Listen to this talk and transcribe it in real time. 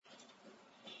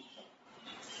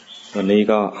วันนี้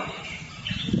ก็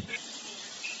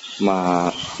มา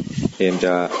เตรียมจ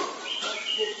ะ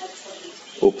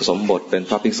อุปสมบทเป็น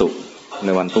พระภิกษุใน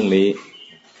วันพรุ่งนี้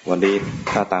วันนี้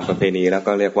ถ้าตามประเพณีแล้ว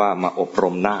ก็เรียกว่ามาอบร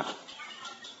มนาค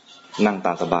นั่งต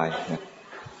ามสบาย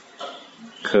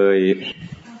เคย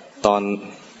ต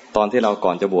อนที่เราก่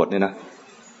อนจะบวชเนี่ยนะ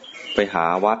ไปหา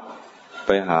วัดไ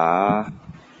ปหา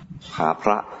พ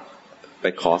ระไป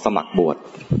ขอสมัครบวช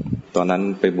ตอนนั้น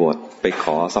ไปบวชไปข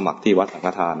อสมัครที่วัดสังฆ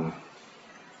ทาน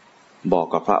บอก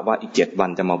กับพระว่าอีก7 วัน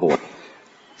จะมาบวช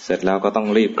เสร็จแล้วก็ต้อง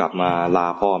รีบกลับมาลา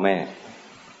พ่อแม่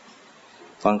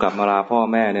ตอนกลับมาลาพ่อ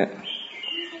แม่เนี่ย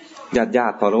ญา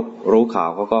ติพอรู้ข่าว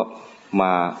เขาก็ม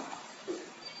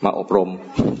าอบรม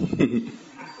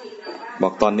บอ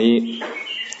กตอนนี้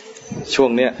ช่ว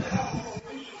งเนี้ย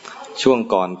ช่วง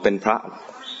ก่อนเป็นพระ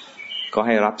ก็ใ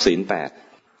ห้รับศีล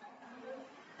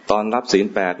 8ตอนรับศีล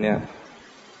 8เนี่ย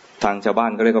ทางชาวบ้า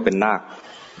นก็เรียกว่าเป็นนาค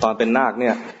ตอนเป็นนาคเ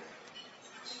นี่ย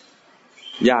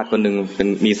ญาติคนหนึ่ง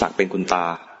มีศักดิ์เป็นคุณตา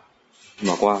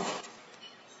บอกว่า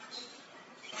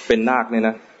เป็นนาคเนี่ยน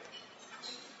ะ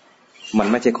มัน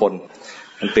ไม่ใช่คน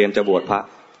มันเตรียมจะบวชพระ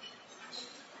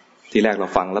ทีแรกเรา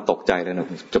ฟังแล้วตกใจเลยนะ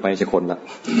จะไม่ใช่คนละ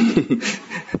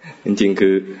จริงๆคื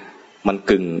อมัน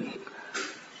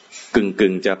กึ่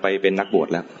งจะไปเป็นนักบวช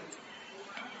แล้ว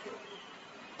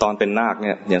ตอนเป็นนาคเ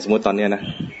นี่ยอย่างสมมติตอนเนี้ยนะ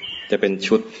จะเป็น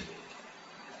ชุด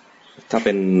ถ้าเ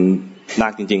ป็นนา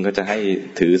คจริงๆก็จะให้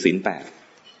ถือศีล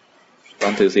 8ต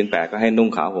อนถือศีล 8ก็ให้นุ่ง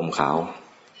ขาวห่มขาว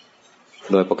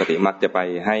โดยปกติมักจะไป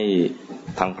ให้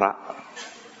ทางพระ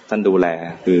ท่านดูแล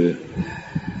คือ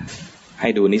ให้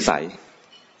ดูนิสัย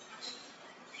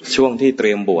ช่วงที่เต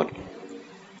รียมบวช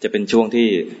จะเป็นช่วงที่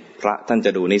พระท่านจ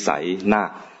ะดูนิสัยนา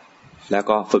คแล้ว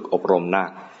ก็ฝึกอบรมนา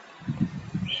ค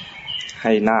ใ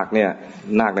ห้นาคเนี่ย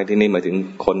นาคในที่นี้หมายถึง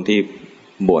คนที่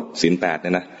บวชศีล 8เ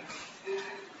นี่ยนะ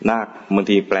นาคบาง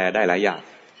ทีแปลได้หลายอย่าง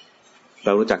เร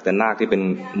ารู้จักแต่นาคที่เป็น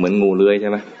เหมือนงูเลื้อยใช่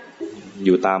ไหมอ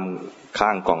ยู่ตามข้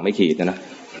างกล่องไม่ขีดนะ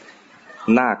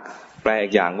นาคแปลอี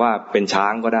กอย่างว่าเป็นช้า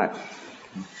งก็ได้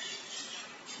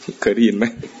เคยได้ยินไหม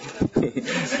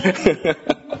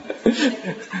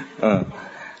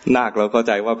นาคเราเข้าใ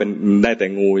จว่าเป็นได้แต่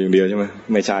งูอย่างเดียวใช่ไหม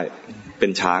ไม่ใช่เป็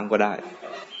นช้างก็ได้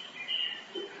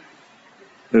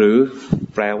หรือ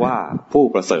แปลว่าผู้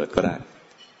ประเสริฐก็ได้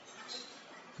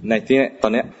ในที่นี้ตอ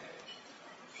นนี้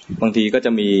บางทีก็จ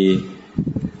ะมี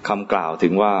คำกล่าวถึ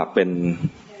งว่าเป็น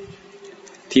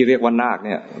ที่เรียกว่านาคเ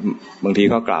นี่ยบางที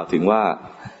ก็กล่าวถึงว่า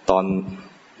ตอน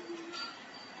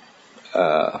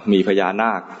มีพญาน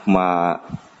าคมา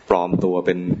ปลอมตัว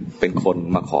เป็นคน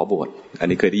มาขอบวชอัน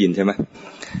นี้เคยได้ยินใช่ไหม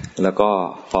แล้วก็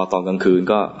พอตอนกลางคืน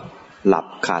ก็หลับ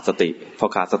ขาดสติพอ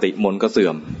ขาดสติมนต์ก็เสื่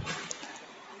อม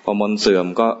พอมนต์เสื่อม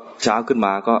ก็เช้าขึ้นม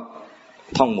าก็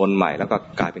ท่องมนต์ใหม่แล้วก็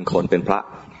กลายเป็นคนเป็นพระ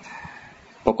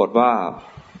ปรากฏว่า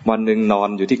วันหนึ่งนอน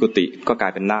อยู่ที่กุฏิก็กลา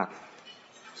ยเป็นนาค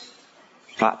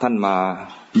พระท่านมา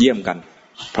เยี่ยมกัน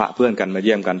พระเพื่อนกันมาเ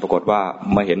ยี่ยมกันปรากฏว่า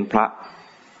มาเห็นพระ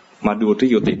มาดูที่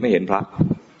กุฏิไม่เห็นพระ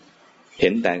เห็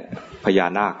นแต่พญา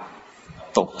นาค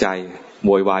ตกใจโว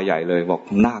ยวายใหญ่เลยบอก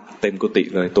นาคเต็มกุฏิ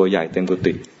เลยตัวใหญ่เต็มกุ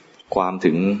ฏิความ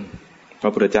ถึงพร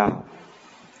ะพุทธเจ้า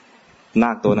น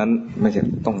าคตัวนั้นไม่ใช่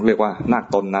ต้องเรียกว่านาค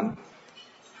ตนนั้น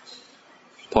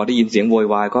พอได้ยินเสียงโวย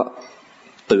วายก็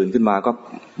ตื่นขึ้นมาก็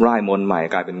ร่ายมนต์ใหม่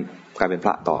กลายเป็นพ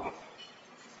ระต่อ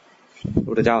พระ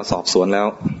พุทธเจ้าสอบสวนแล้ว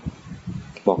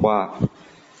บอกว่า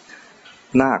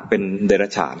นาคเป็นเดรั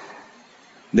จฉาน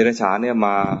เนี่ยม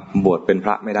าบวชเป็นพ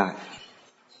ระไม่ได้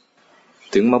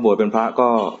ถึงมาบวชเป็นพระก็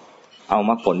เอา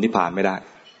มรรคผลนิพพานไม่ได้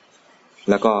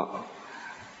แล้วก็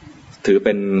ถือเ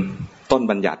ป็นต้น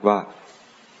บัญญัติว่า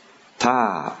ถ้า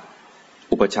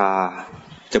อุปชา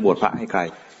จะบวชพระให้ใคร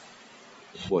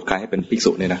บวชใครให้เป็นภิก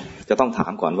ษุเนี่ยนะจะต้องถา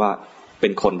มก่อนว่าเป็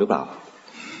นคนหรือเปล่า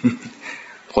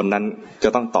คนนั้นจะ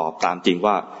ต้องตอบตามจริง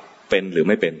ว่าเป็นหรือ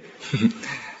ไม่เป็น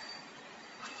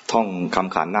ท่องค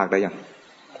ำขานนาคได้ยัง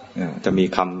จะมี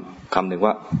คำหนึ่ง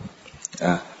ว่า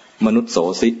มนุษย์โส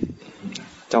สิ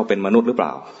เจ้าเป็นมนุษย์หรือเปล่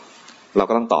าเรา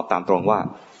ก็ต้องตอบตามตรงว่า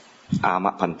อาม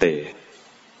ะพันเต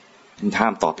ห้า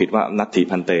มตอบผิดว่านัตถิ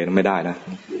พันเตไม่ได้นะ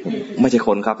ไม่ใช่ค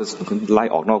นครับไล่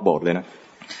ออกนอกโบสถ์เลยนะ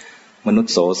มนุษ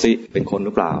ย์โสสิเป็นคนห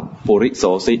รือเปล่าปุริโส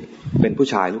สิเป็นผู้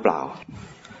ชายหรือเปล่า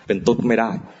เป็นตุ๊ดไม่ได้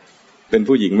เป็น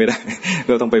ผู้หญิงไม่ได้เ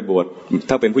ราต้องไปบวช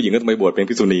ถ้าเป็นผู้หญิงก็ต้องไปบวชเป็น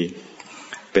ภิกษุณี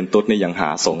เป็นตุ๊ดนี่ยังหา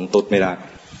สงฆ์ตุ๊ดไม่ได้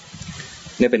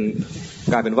เนี่ยเป็น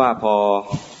กลายเป็นว่าพอ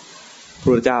พระ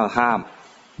พุทธเจ้าห้าม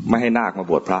ไม่ให้นาคมา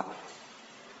บวชพระ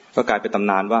ก็กลายเป็นตำ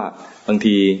นานว่าบาง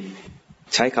ที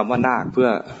ใช้คำว่านาคเพื่อ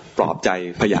ปลอบใจ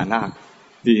พญานาค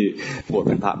ที่บวชเ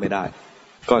ป็นพระไม่ได้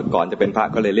ก็ก่อนจะเป็นพระ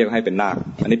ก็เลยเรียกให้เป็นนาค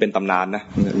อันนี้เป็นตำนานนะ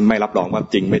ไม่รับรองว่า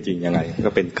จริงไม่จริงยังไง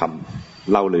ก็เป็นค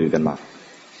ำเล่าลือกันมา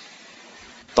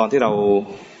ตอนที่เรา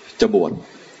จะบวช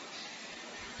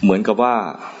เหมือนกับว่า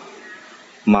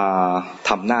มา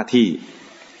ทำหน้าที่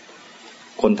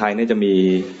คนไทยเนี่ยจะมี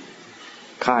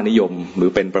ค่านิยมหรือ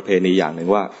เป็นประเพณีอย่างหนึ่ง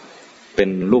ว่าเป็น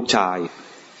ลูกชาย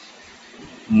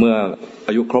เมื่อ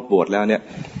อายุครบบวชแล้วเนี่ย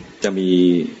จะมี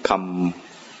ค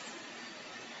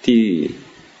ำที่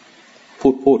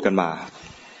พูดกันมา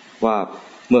ว่า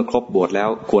เมื่อครบบวชแล้ว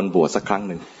ควรบวชสักครั้ง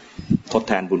หนึ่งทดแ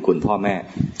ทนบุญคุณพ่อแม่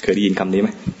เคยได้ยินคำนี้ไหม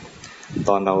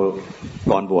ตอนเรา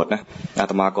ก่อนบวชนะอา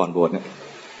ตมาก่อนบวชเนี่ย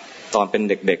ตอนเป็น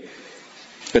เด็ก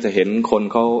ๆก็จะเห็นคน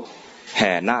เขาแ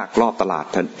ห่นาครอบตลาด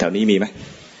แถวนี้มีไหม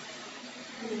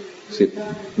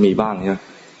มีบ้างใช่ไหม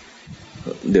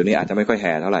เดี๋ยวนี้อาจจะไม่ค่อยแ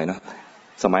ห่เท่าไหร่นะ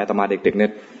สมัยอาตมาเด็กๆเนี่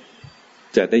ย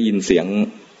จะได้ยินเสียง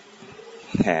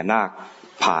แห่นาค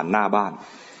ผ่านหน้าบ้าน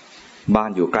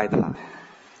อยู่ใกล้ตลาด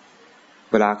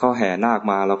เวลาเขาแห่นาค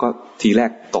มาเราก็ทีแร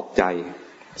กตกใจ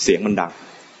เสียงมันดัง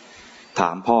ถ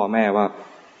ามพ่อแม่ว่า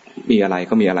มีอะไร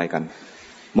ก็มีอะไรกัน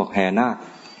บอกแห่นาค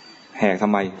แห่ทำ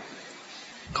ไม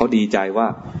เขาดีใจว่า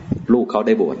ลูกเขาไ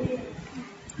ด้บวช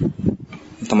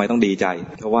ทำไมต้องดีใจ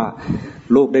เพราะว่า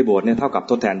ลูกได้บวชเนี่ยเท่ากับ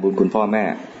ทดแทนบุญคุณพ่อแม่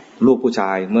ลูกผู้ช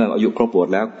ายเมื่ออายุครบบวช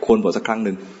แล้วควรบวชสักครั้งห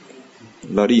นึ่ง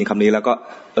เราได้ยินคำนี้แล้วก็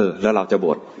แล้วเราจะบ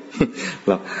วช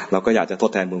เราก็อยากจะท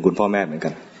ดแทนบุญคุณพ่อแม่เหมือนกั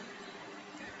น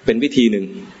เป็นวิธีหนึ่ง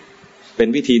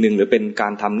หรือเป็นกา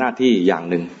รทำหน้าที่อย่าง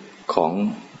หนึ่งของ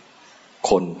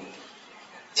คน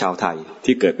ชาวไทย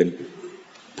ที่เกิดเป็น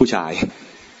ผู้ชาย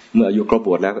เมื่ออายุครบบ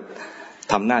วชแล้ว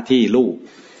ทำหน้าที่ลูก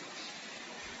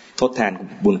ทดแทน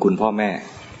บุญคุณพ่อแม่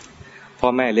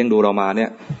เลี้ยงดูเรามาเนี่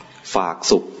ยฝาก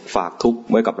สุขฝากทุกข์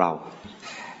ไว้กับเรา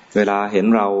เวลาเห็น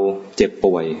เราเจ็บ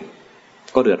ป่วย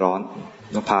ก็เดือดร้อน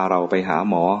ก็พาเราไปหา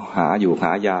หมอหา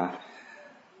ยา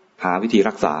หาวิธี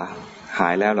รักษาหา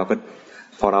ยแล้วเราก็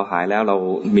พอเราหายแล้วเรา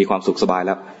มีความสุขสบายแ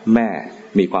ล้วแม่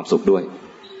มีความสุขด้วย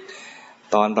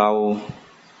ตอนเรา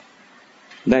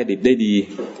ได้ดิบได้ดี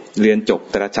เรียนจบ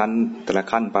แต่ละชั้นแต่ละ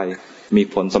ขั้นไปมี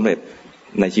ผลสำเร็จ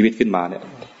ในชีวิตขึ้นมาเนี่ย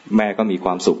แม่ก็มีคว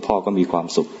ามสุขพ่อก็มีความ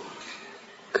สุข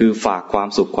คือฝากความ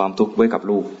สุขความทุกข์ไว้กับ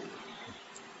ลูก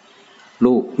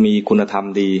มีคุณธรรม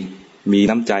ดีมี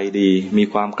น้ำใจดีมี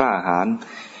ความกล้าหาญ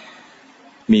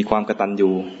มีความกตัญ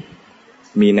ญู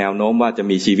มีแนวโน้มว่าจะ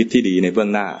มีชีวิตที่ดีในเบื้อง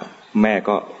หน้าแม่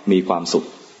ก็มีความสุข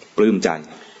ปลื้มใจ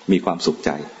มีความสุขใ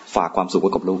จฝากความสุขไ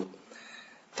ว้กับลูก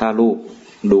ถ้าลูก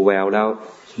ดูแววแล้ว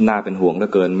น่าเป็นห่วงเหลือ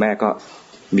เกินแม่ก็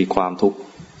มีความทุกข์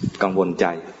กังวลใจ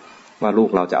ว่าลูก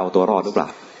เราจะเอาตัวรอดหรือเปล่า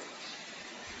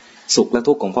สุขและ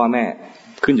ทุกข์ของพ่อแม่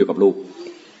ขึ้นอยู่กับลูก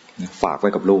ฝากไว้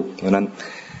กับลูกเพราะนั้น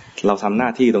เราทำหน้า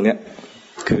ที่ตรงนี้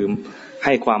คือใ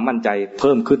ห้ความมั่นใจเ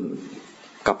พิ่มขึ้น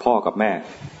กับพ่อกับแม่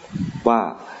ว่า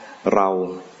เรา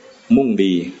มุ่ง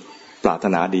ดีปรารถ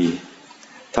นาดี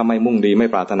ถ้าไม่มุ่งดีไม่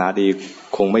ปรารถนาดี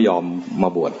คงไม่ยอมมา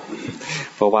บวช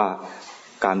เพราะว่า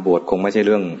การบวชคงไม่ใช่เ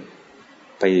รื่อง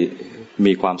ไป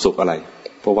มีความสุขอะไร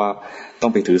เพราะว่าต้อ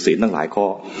งไปถือศีลตั้งหลายข้อ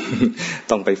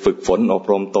ต้องไปฝึกฝนอบ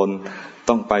รมตน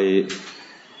ต้องไป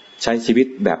ใช้ชีวิต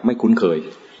แบบไม่คุ้นเคย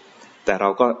แต่เรา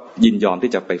ก็ยินยอม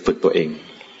ที่จะไปฝึกตัวเอง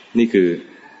นี่คือ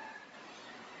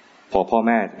พอพ่อแ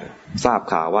ม่ทราบ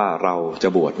ข่าวว่าเราจะ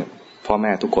บวชพ่อแ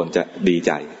ม่ทุกคนจะดีใ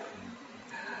จ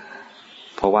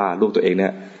เพราะว่าลูกตัวเองเนี่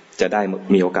ยจะได้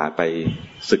มีโอกาสไป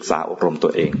ศึกษาอบรมตั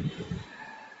วเอง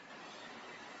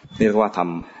นี่เรียกว่า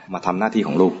มาทำหน้าที่ข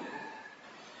องลูก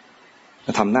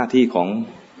ทำหน้าที่ของ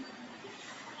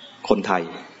คนไทย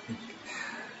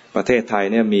ประเทศไทย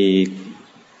เนี่ยมี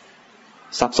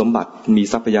ทรัพย์สมบัติมี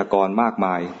ทรัพยากรมากม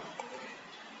าย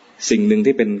สิ่งหนึ่ง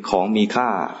ที่เป็นของมีค่า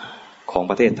ของ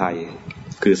ประเทศไทย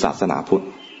คือศาสนาพุ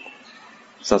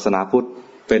ทธ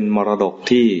เป็นมรดก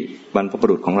ที่บรรพบุ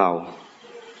รุษของเรา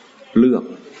เลือก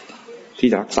ที่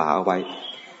จะรักษาเอาไว้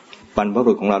บรรพบุ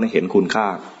รุษของเราได้เห็นคุณค่า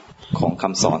ของค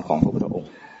ำสอนของพระพุทธอง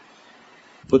ค์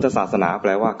พุทธศาสนาแป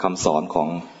ลว่าคำสอนของ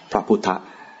พระพุท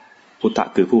ธ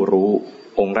คือผู้รู้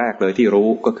องค์แรกเลยที่รู้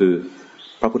ก็คือ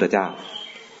พระพุทธเจ้า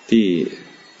ที่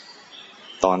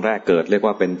ตอนแรกเกิดเรียก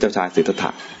ว่าเป็นเจ้าชายสิทธัตถะ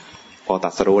พอตรั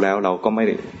สรู้แล้วเราก็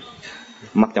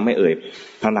มักจะไม่เอ่ย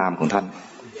พระนามของท่าน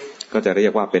ก็จะเรีย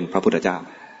กว่าเป็นพระพุทธเจ้า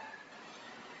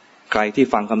ใครที่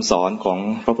ฟังคำสอนของ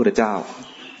พระพุทธเจ้า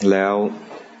แล้ว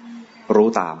รู้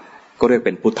ตามก็เรียกเ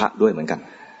ป็นพุทธะด้วยเหมือนกัน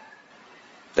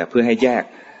แต่เพื่อให้แยก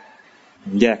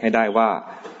ให้ได้ว่า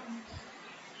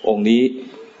องค์นี้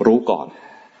รู้ก่อน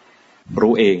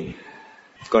รู้เอง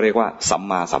ก็เรียกว่าสัม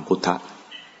มาสัมพุทธะ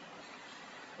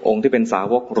องค์ที่เป็นสา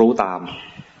วกรู้ตาม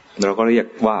เราก็เรียก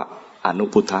ว่าอนุ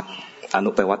พุทธะอนุ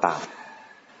แปลว่าตาม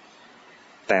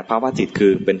แต่ภาวะจิตคื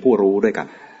อเป็นผู้รู้ด้วยกัน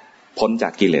พ้นจา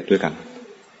กกิเลสด้วยกัน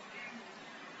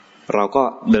เราก็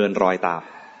เดินรอยตาม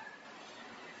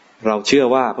เราเชื่อ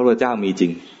ว่าพระพุทธเจ้ามีจริ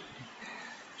ง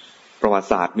ประวัติ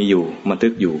ศาสตร์มีอยู่บันทึ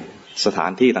กอยู่ สถา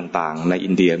นที่ต่างๆในอิ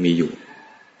นเดียมีอยู่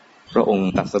พระองค์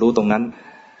ตรัสรู้ตรงนั้น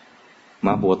ม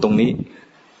าบวชตรงนี้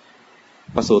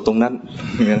ประสูติตรงนั้น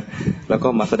แล้วก็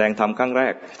มาแสดงธรรมครั้งแร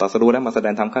กตรัสรู้แล้วมาแสด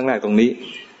งธรรมครั้งแรกตรงนี้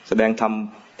แสดงธรรม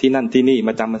ที่นั่นที่นี่ม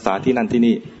าจำพรรษาที่นั่นที่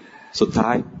นี่สุดท้า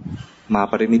ยมา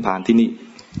ปรินิพพานที่นี่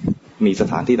มีส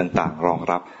ถานที่ต่างๆรอง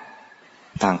รับ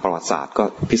ทางประวัติศาสตร์ก็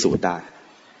พิสูจน์ได้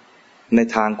ใน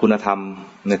ทางคุณธรรม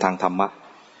ในทางธรรมะ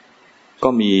ก็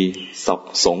มี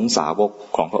สงฆ์สาวก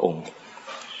ของพระองค์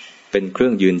เป็นเครื่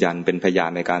องยืนยันเป็นพยาน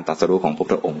ในการตรัสรู้ของพระพุท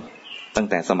ธองค์ตั้ง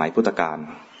แต่สมัยพุทธกาล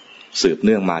สืบเ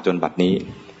นื่องมาจนบัดนี้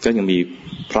ก็ยังมี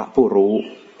พระผู้รู้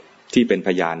ที่เป็นพ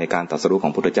ยานในการตรัสรู้ขอ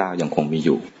งพระพุทธเจ้ายังคงมีอ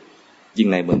ยู่ยิ่ง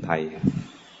ในเมืองไทย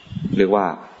เรียกว่า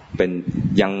เป็น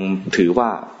ยังถือว่า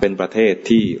เป็นประเทศ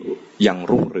ที่ยัง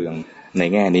รุ่งเรืองใน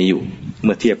แง่นี้อยู่เ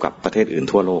มื่อเทียบกับประเทศอื่น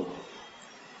ทั่วโลก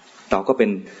เราก็เป็น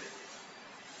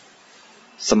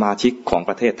สมาชิกของ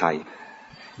ประเทศไทย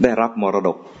ได้รับมรด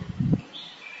ก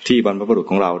ที่บรรพบุรุษ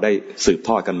ของเราได้สืบท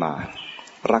อดกันมา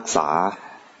รักษา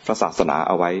พระศาสนาเ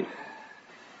อาไว้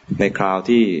ในคราว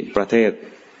ที่ประเทศ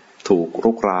ถูก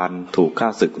รุกรานถูกข้า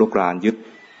ศึกรุกรานยึด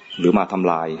หรือมาท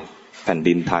ำลายแผ่น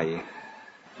ดินไทย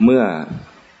เมื่อ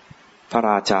พระ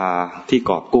ราชาที่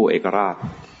กอบกู้เอกราช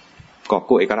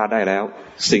ได้แล้ว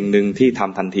สิ่งหนึ่งที่ท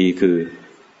ำทันทีคือ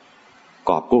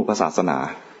กอบกู้พระศาสนา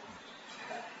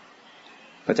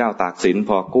พระเจ้าตากสินพ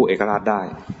อกู้เอกราชได้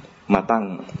มาตั้ง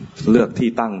เลือกที่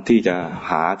ตั้งที่จะ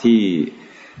หาที่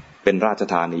เป็นราช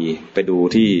ธานีไปดู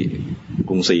ที่ก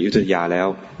รุงศรีอยุธยาแล้ว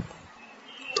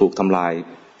ถูกทำลาย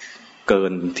เกิ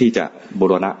นที่จะบู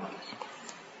รณะ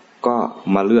ก็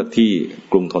มาเลือกที่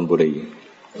กรุงธนบุรี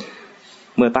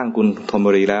เมื่อตั้งกรุงธน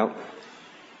บุรีแล้ว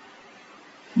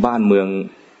บ้านเมือง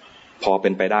พอเป็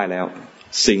นไปได้แล้ว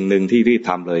สิ่งหนึ่งที่รีบ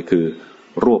ทำเลยคือ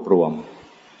รวบรวม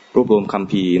คัม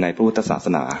ภีร์ในพระพุทธศาส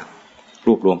นาร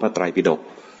วบรวมพระไตรปิฎก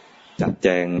จัดแจ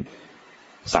ง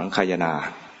สังคายนา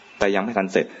แต่ยังไม่ทัน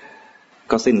เสร็จ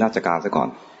ก็สิ้นราชการซะก่อน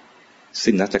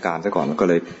แล้วก็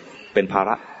เลยเป็นภาร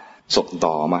ะส่ง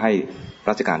ต่อมาให้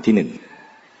รัชกาลที่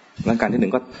1รัชกาลที่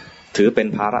1ก็ถือเป็น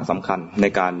ภาระสำคัญใน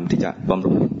การที่จะบำ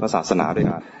รุงพระศาสนาด้วย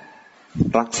การ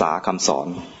รักษาคำสอน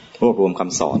รวบรวมค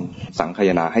ำสอนสังคาย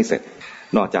นาให้เสร็จ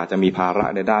นอกจากจะมีภาระ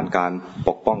ในด้านการป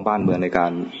กป้องบ้านเมืองในกา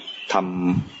รท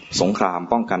ำสงคราม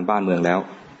ป้องกันบ้านเมืองแล้ว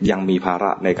ยังมีภาร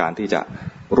ะในการที่จะ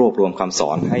รวบรวมคำส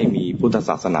อนให้มีพุทธศ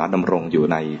าสนาดำรงอยู่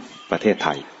ในประเทศไท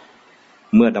ย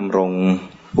เมื่อดำรง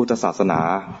พุทธศาสนา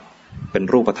เป็น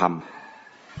รูปธรรม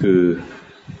คือ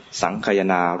สังคาย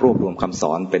นารวบรวมคำส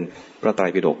อนเป็นพระไตร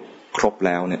ปิฎกครบแ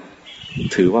ล้วเนี่ย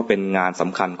ถือว่าเป็นงานส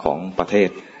ำคัญของประเทศ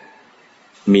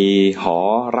มีหอ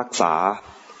รักษา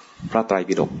พระไตร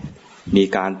ปิฎกมี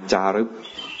การจารึก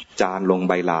จานลง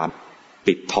ใบลาน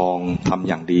ปิดทองทำ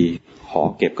อย่างดีหอ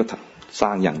เก็บก็สร้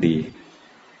างอย่างดี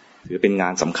ถือเป็นงา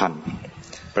นสำคัญ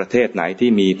ประเทศไหนที่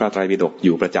มีพระไตรปิฎกอ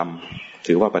ยู่ประจำ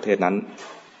ถือว่าประเทศนั้น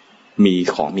มี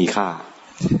ของมีค่า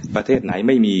ประเทศไหนไ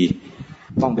ม่มี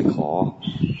ต้องไปขอ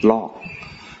ลอก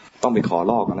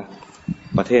นะ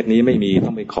ประเทศนี้ไม่มีต้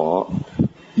องไปขอ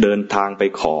เดินทางไป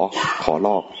ขอล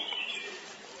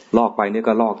อกไปเนี่ย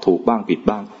ก็ลอกถูกบ้างผิด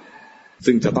บ้าง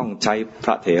ซึ่งจะต้องใช้พ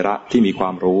ระเถระที่มีควา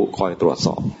มรู้คอยตรวจส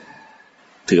อบ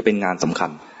ถือเป็นงานสำคั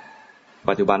ญ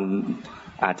ปัจจุบัน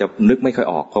อาจจะนึกไม่ค่อย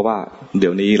ออกเพราะว่าเดี๋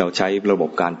ยวนี้เราใช้ระบบ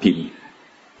การพิมพ์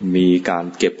มีการ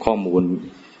เก็บข้อมูล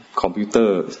คอมพิวเตอ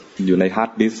ร์อยู่ในฮาร์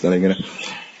ดดิสก์อะไรเงี้ยนะ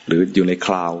หรืออยู่ในค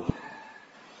ลาวด์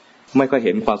ไม่ค่อยเ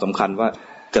ห็นความสำคัญว่า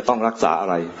จะต้องรักษาอะ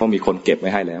ไรเพราะมีคนเก็บไว้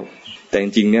ให้แล้วแต่จ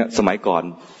ริงๆเนี่ยสมัยก่อน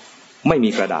ไม่มี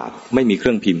กระดาษไม่มีเค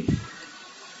รื่องพิมพ์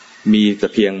มีแต่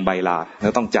เพียงใบลานแล้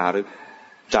วต้องจารึ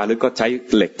กก็ใช้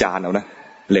เหล็กจานเอานะ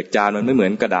เหล็กจานมันไม่เหมือ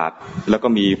นกระดาษแล้วก็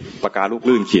มีปากกาลูก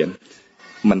ลื่นเขียน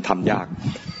มันทำยาก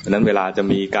ดังนั้นเวลาจะ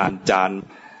มีการจาน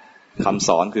คำส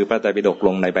อนคือพระไตรปิฎกล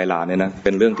งในใบลานเนี่ยนะเ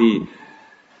ป็นเรื่องที่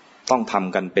ต้องท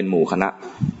ำกันเป็นหมู่คณะ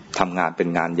ทำงานเป็น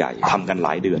งานใหญ่ทำกันหล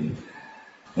ายเดือน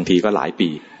บางทีก็หลายปี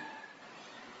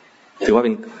ถือว่าเ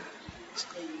ป็น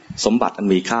สมบัติอัน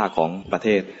มีค่าของประเท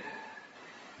ศ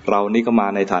เรานี่ก็มา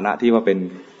ในฐานะที่ว่าเป็น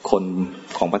คน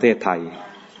ของประเทศไทย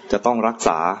จะต้องรักษ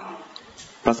า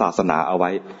พระศาสนาเอาไว้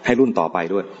ให้รุ่นต่อไป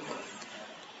ด้วย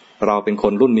เราเป็นค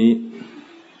นรุ่นนี้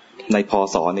ในพ.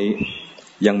ศ.นี้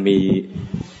ยัง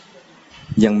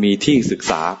มีที่ศึก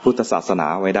ษาพุทธศาสนา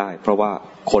ไว้ได้เพราะว่า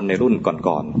คนในรุ่น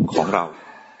ก่อนๆของเรา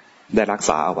ได้รัก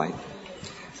ษาเอาไว้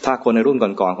ถ้าคนในรุ่นก่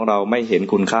อนๆของเราไม่เห็น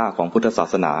คุณค่าของพุทธศา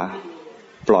สนา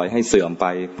ปล่อยให้เสื่อมไป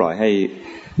ปล่อยให้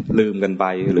ลืมกันไป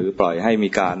หรือปล่อยให้มี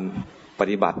การป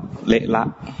ฏิบัติเละละ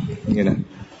อย่างนี้นะ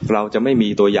เราจะไม่มี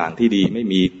ตัวอย่างที่ดีไม่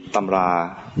มีตำรา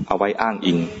เอาไว้อ้าง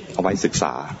อิงเอาไว้ศึกษ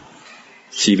า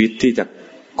ชีวิตที่จะ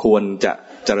ควรจะ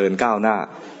เจริญก้าวหน้า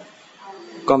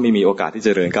ก็ไม่มีโอกาสที่จะเจ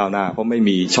ริญก้าวหน้าเพราะไม่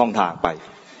มีช่องทางไป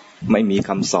ไม่มีค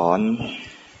ำสอน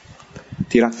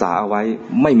ที่รักษาเอาไว้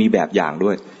ไม่มีแบบอย่างด้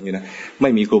วยนี่นะไม่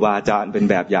มีครูบาอาจารย์เป็น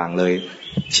แบบอย่างเลย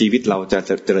ชีวิตเราจะ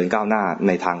เจริญก้าวหน้าใ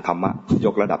นทางธรรมะย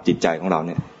กระดับจิตใจของเราเ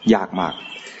นี่ยยากมาก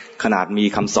ขนาดมี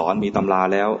คำสอนมีตำรา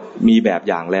แล้วมีแบบ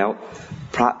อย่างแล้ว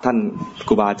พระท่านค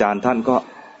รูบาอาจารย์ท่านก็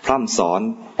พร่ำสอน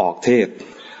ออกเทศ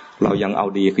เรายังเอา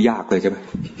ดีก็ยากเลยใช่ไหม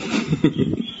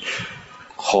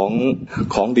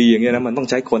ของดีอย่างเงี้ยนะมันต้อง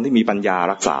ใช้คนที่มีปัญญา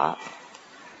รักษา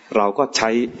เราก็ใช้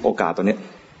โอกาสตัวนี้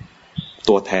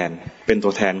ตัวแทนเป็นตั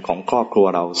วแทนของครอบครัว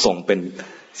เราส่งเป็น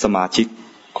สมาชิก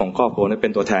ของครอบครัวนี้เป็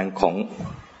นตัวแทนของ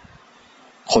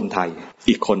คนไทย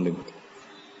อีกคนหนึ่ง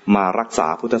มารักษา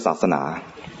พุทธศาสนา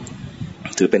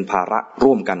ถือเป็นภาระ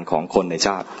ร่วมกันของคนในช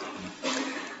าติ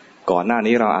ก่อนหน้า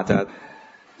นี้เราอาจจะ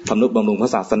ทำนุบำรุงพร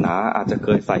ะศาสนาอาจจะเค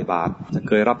ยใส่บาตรจะเ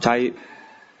คยรับใช้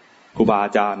ครูบาอ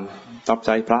าจารย์รับใ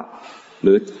ช้พระห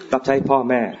รือรับใช้พ่อ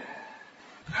แม่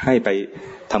ให้ไป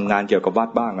ทำงานเกี่ยวกับวัด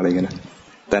บ้างอะไรเงี้ยนะ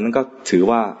แต่นั้นก็ถือ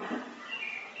ว่า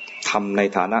ทำใน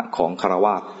ฐานะของฆราว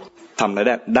าสทำ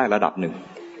ได้ระดับหนึ่ง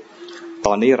ต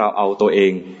อนนี้เราเอาตัวเอ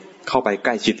งเข้าไปใก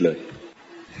ล้ชิดเลย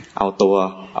เอา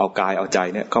กายเอาใจ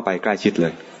เนี่ยเข้าไปใกล้ชิดเล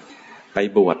ยไป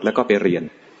บวชแล้วก็ไปเรียน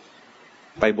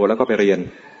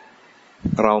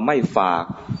เราไม่ฝาก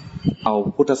เอา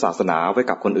พุทธศาสนาไว้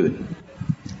กับคนอื่น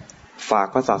ฝาก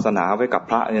พระศาสนาไว้กับ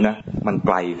พระเนี่ยนะมันไ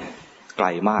กล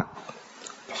มาก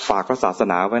ฝากพระศาส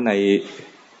นาไว้ใน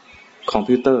คอม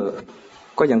พิวเตอร์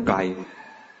ก็ยังไกล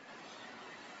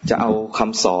จะเอาค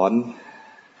ำสอน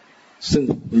ซึ่ง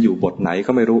มันอยู่บทไหน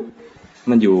ก็ไม่รู้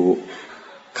มันอยู่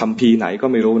คัมภีร์ไหนก็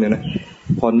ไม่รู้เนี่ยนะ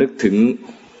พอนึกถึง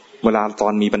เวลาตอ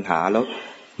นมีปัญหาแล้ว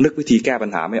นึกวิธีแก้ปัญ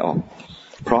หาไม่ออก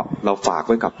เพราะเราฝาก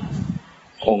ไว้กับ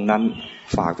องค์นั้น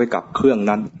ฝากไว้กับเครื่อง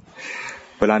นั้น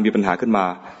เวลามีปัญหาขึ้นมา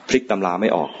พลิกตำราไม่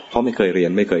ออกเพราะไม่เคยเรีย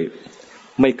นไม่เ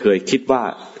คยคิดว่า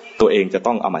ตัวเองจะ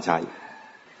ต้องเอามาใช้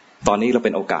ตอนนี้เราเ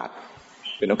ป็นโอกาส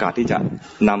ที่จะ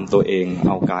นำตัวเองเ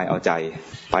อากายเอาใจ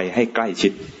ไปให้ใกล้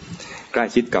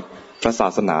ชิดกับพระศา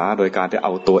สนาโดยการที่เอ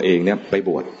าตัวเองเนี่ยไปบ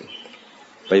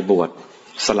วช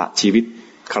สละชีวิต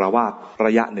ฆราวาสร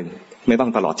ะยะหนึ่งไม่ต้อ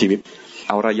งตลอดชีวิต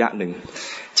เอาระยะหนึ่ง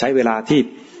ใช้เวลาที่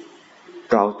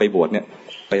เราไปบวชเนี่ย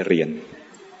ไปเรียน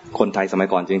คนไทยสมัย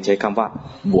ก่อนจึงใช้คำว่า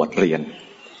บวชเรียน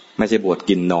ไม่ใช่บวช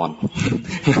กินนอน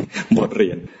บวชเรี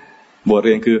ยน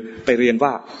คือไปเรียนว่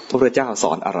าพระพุทธเจ้าส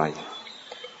อนอะไร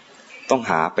ต้อง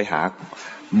ไปหา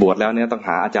บวชแล้วเนี่ยต้องห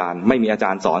าอาจารย์ไม่มีอาจ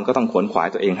ารย์สอนก็ต้องขวนขวาย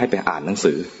ตัวเองให้ไปอ่านหนัง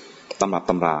สือตำรับ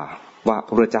ตำราว่าพ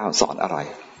ระพุทธเจ้าสอนอะไร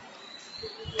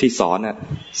ที่สอนน่ะ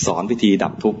สอนวิธีดั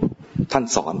บทุกข์ท่าน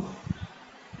สอน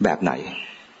แบบไหน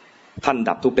ท่าน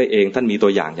ดับทุกข์ได้เองท่านมีตั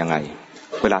วอย่างยังไง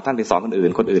เวลาท่านไปสอนคนอื่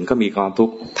นก็มีความทุก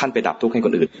ข์ท่านไปดับทุกข์ให้ค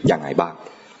นอื่นอย่างไรบ้าง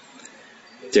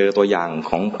เจอตัวอย่าง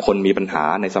ของคนมีปัญหา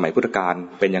ในสมัยพุทธกาล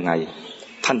เป็นยังไง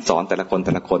ท่านสอนแต่ละ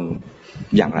คน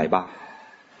อย่างไรบ้าง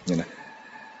เนี่ยนะ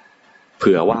เ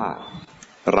ผื่อว่า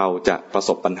เราจะประส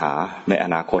บปัญหาในอ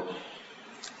นาคต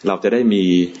เราจะได้มี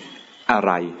อะไ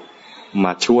รม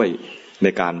าช่วยใน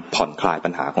การผ่อนคลายปั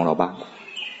ญหาของเราบ้าง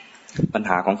ปัญ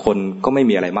หาของคนก็ไม่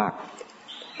มีอะไรมาก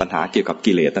ปัญหาเกี่ยวกับ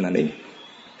กิเลสเท่านั้นเอง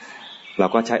เรา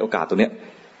ก็ใช้โอกาสตัวนี้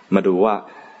มาดูว่า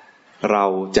เรา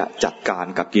จะจัดการ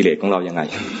กับกิเลสของเรายังไง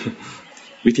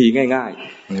วิธีง่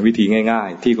าย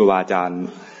ๆที่ครูบาอาจารย์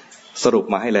สรุป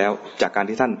มาให้แล้วจากการ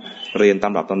ที่ท่านเรียนต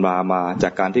ำรับตำรามาจา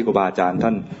กการที่ครูบาอาจารย์ท่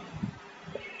าน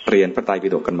เรียนพระไตรปิ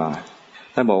ฎกกันมา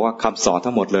ท่านบอกว่าคำสอน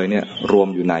ทั้งหมดเลยเนี่ยรวม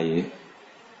อยู่ใน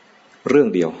เรื่อง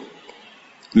เดียว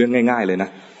เรื่องง่ายๆเลยนะ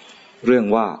เรื่อง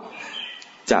ว่า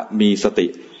จะมีสติ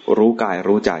รู้กาย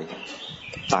รู้ใจ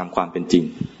ตามความเป็นจริง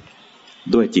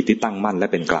ด้วยจิตที่ตั้งมั่นและ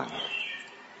เป็นกลาง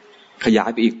ขยาย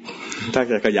ไปอีกถ้า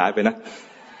จะขยายไปนะ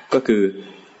ก็คือ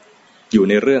อยู่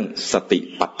ในเรื่องสติ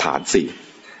ปัฏฐานสี่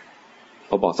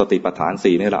พอบอกสติปัฏฐาน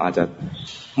สี่เนี่ยเราอาจจะ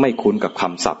ไม่คุ้นกับค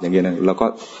ำศัพท์อย่างเงี้ยนะเราก็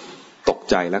ตก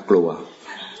ใจและกลัว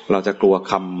เราจะกลัว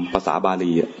คำภาษาบา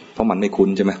ลีเพราะมันไม่คุ้น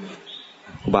ใช่ไหม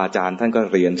ครูบาอาจารย์ท่านก็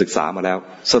เรียนศึกษามาแล้ว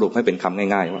สรุปให้เป็นคำ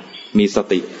ง่ายๆว่ามีส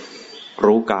ติ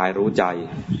รู้กายรู้ใจ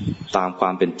ตามควา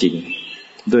มเป็นจริง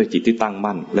ด้วยจิตที่ตั้ง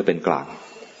มั่นและเป็นกลาง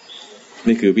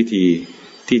นี่คือวิธี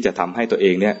ที่จะทำให้ตัวเอ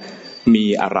งเนี่ยมี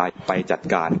อะไรไปจัด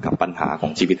การกับปัญหาขอ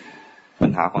งชี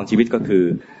วิตก็คือ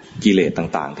กิเลส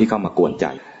ต่างๆที่เข้ามากวนใจ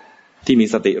ที่มี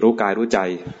สติรู้กายรู้ใจ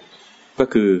ก็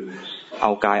คือเอ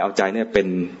ากายเอาใจเนี่ยเป็น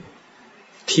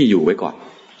ที่อยู่ไว้ก่อน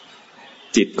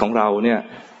จิตของเราเนี่ย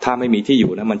ถ้าไม่มีที่อ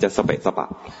ยู่นะมันจะสเปะสปะ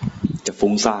จะ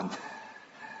ฟุ้งซ่าน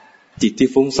จิตที่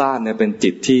ฟุ้งซ่านเนี่ยเป็น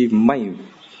จิตที่ไ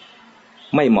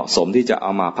ม่เหมาะสมที่จะเอ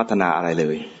ามาพัฒนาอะไรเล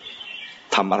ย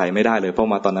ทำอะไรไม่ได้เลยเพรา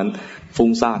ะมาตอนนั้นฟุ้ง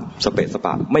ซ่านสเปะสป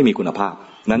ะไม่มีคุณภาพ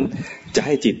นั้นจะใ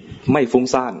ห้จิตไม่ฟุ้ง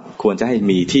ซ่านควรจะให้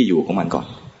มีที่อยู่ของมันก่อน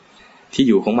ที่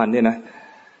อยู่ของมันเนี่ยนะ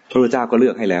พระพุทธเจ้าก็เลื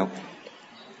อกให้แล้ว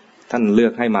ท่านเลือ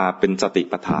กให้มาเป็นสติ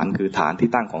ปัฏฐานคือฐานที่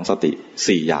ตั้งของสติ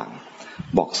4อย่าง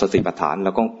บอกสติปัฏฐานแ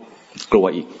ล้วก็กลัว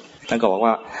อีกท่านก็บอก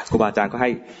ว่าครูบาอาจารย์ก็ให้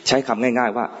ใช้คำง่าย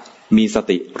ๆว่ามีส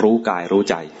ติรู้กายรู้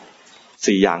ใจ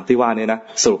4อย่างที่ว่านี่นะ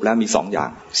สรุปแล้วมี2อย่าง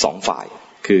2ฝ่าย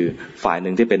คือฝ่ายห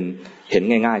นึ่งที่เป็นเห็น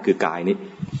ง่ายๆคือกายนี้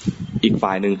อีกฝ่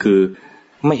ายหนึ่งคือ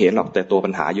ไม่เห็นหรอกแต่ตัวปั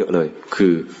ญหาเยอะเลยคื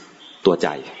อตัวใ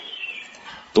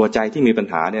จที่มีปัญ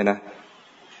หาเนี่ยนะ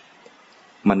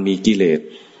มันมีกิเล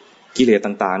ส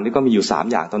ต่างๆนี่ก็มีอยู่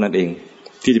3อย่างเท่านั้นเอง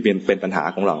ที่จะเป็นปัญหา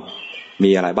ของเรา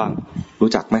มีอะไรบ้าง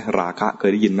รู้จักไหมราคะเค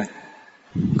ยได้ยินไหม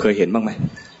เคยเห็นบ้างไหม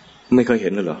ไม่เคยเห็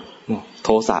นเลยเหรอโท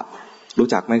สะรู้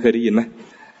จักไหมเคยได้ยินไหม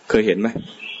เคยเห็นไหม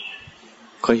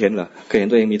เคยเห็นเหรอเคยเห็น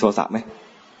ตัวเองมีโทสะไหม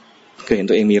เคยเห็น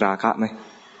ตัวเองมีราคะไหม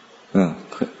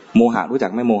โมหะรู้จั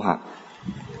กไหมโมหะ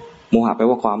แปล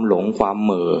ว่าความหลงความเห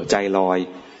ม่อใจลอย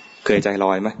เคยใจล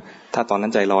อยไหมถ้าตอนนั้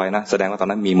นใจลอยนะแสดงว่าตอน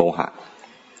นั้นมีโมหะ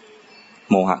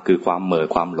คือความเหม่อ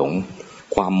ความหลง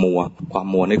ความ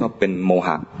มัวนี่ก็เป็นโม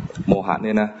หะเ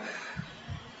นี่ยนะ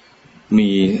มี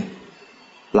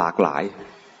หลากหลาย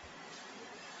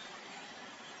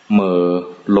เหม่อ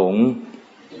หลง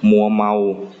มัวเมา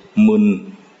มึน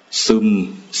ซึม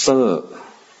เซ่อ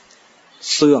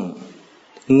เสื่อง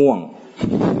ง่วง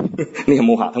นี่โ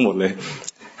มหะทั้งหมดเลย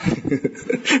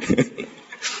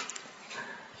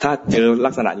ถ้าเจอลั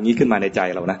กษณะอย่างนี้ขึ้นมาในใจ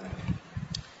เรานะ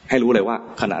ให้รู้เลยว่า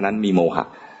ขณะนั้นมีโมหะ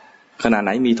ขณะไห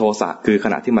นมีโทสะคือข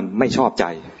ณะที่มันไม่ชอบใจ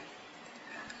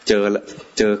เ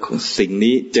จอสิ่ง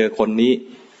นี้เจอคนนี้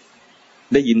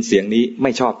ได้ยินเสียงนี้ไ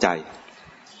ม่ชอบใจ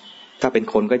ถ้าเป็น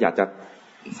คนก็อยากจะ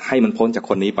ให้มันพ้นจาก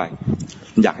คนนี้ไป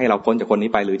อยากให้เราพ้นจากคนนี้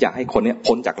ไปหรืออยากให้คนนี้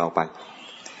พ้นจากเราไป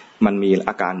มันมี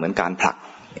อาการเหมือนการผลัก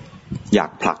อยา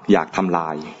กผลักอยากทำลา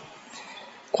ย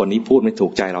คนนี้พูดไม่ถู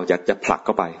กใจเราจะผลักเ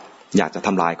ข้าไปอยากจะท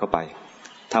ำลายเข้าไป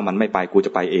ถ้ามันไม่ไปกูจ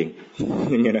ะไปเอง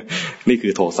อย่างเงี้ยนะนี่คื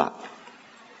อโทสะ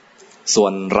ส่ว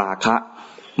นราคะ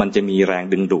มันจะมีแรง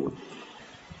ดึงดูด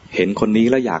เห็นคนนี้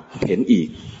แล้วอยากเห็นอีก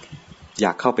อย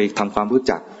ากเข้าไปทำความรู้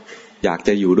จักอยากจ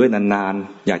ะอยู่ด้วยนาน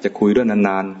ๆอยากจะคุยด้วยน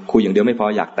านๆคุยอย่างเดียวไม่พอ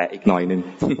อยากแตะอีกหน่อยนึง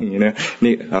อย่างเงี้ย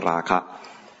นี่ราคะ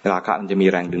มันจะมี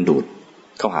แรงดึงดูด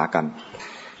เข้าหากัน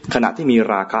ขณะที่มี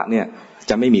ราคะเนี่ย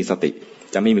จะไม่มีสติ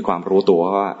จะไม่มีความรู้ตัว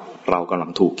ว่าเรากำลั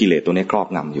งถูกกิเลสตัวนี้ครอบ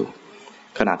งำอยู่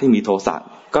ขณะที่มีโทสะ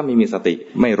ก็ไม่มีสติ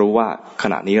ไม่รู้ว่าข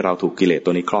ณะนี้เราถูกกิเลสตั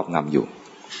วนี้ครอบงำอยู่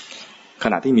ข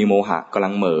ณะที่มีโมหะกำลั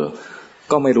งเหม่อ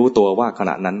ก็ไม่รู้ตัวว่าข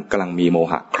ณะนั้นกำลังมีโม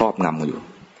หะครอบงำอยู่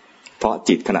เพราะ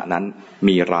จิตขณะนั้น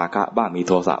มีราคะบ้างมีโ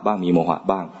ทสะบ้างมีโมหะ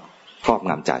บ้างครอบ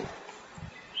งำใจ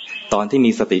ตอนที่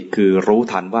มีสติคือรู้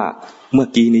ทันว่าเมื่อ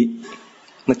กี้เ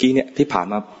นี่ยที่ผ่าน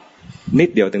มานิด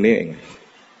เดียวตรงนี้เอง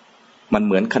มันเ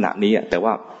หมือนขณะนี้แต่ว่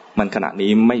ามันขณะนี้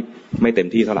ไม่เต็ม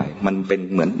ที่เท่าไหร่มันเป็น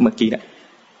เหมือนเมื่อกี้เนี่ย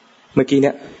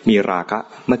มีราคะ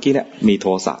เมื่อกี้เนี่ยมีโท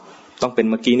สะต้องเป็น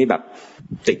เมื่อกี้นี้แบบ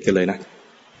ติดกันเลยนะ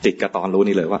ติดกับตอนรู้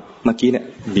นี่เลยว่าเมื่อกี้เนี่ย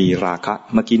มีราคะ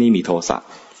เมื่อกี้นี่มีโทสะ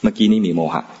เมื่อกี้นี่มีโม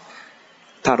หะ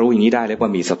ถ้ารู้อย่างนี้ได้เรียกว่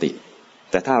ามีสติ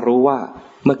แต่ถ้ารู้ว่า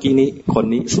เมื่อกี้นี้คน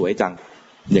นี้สวยจัง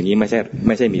อย่างนี้ไม่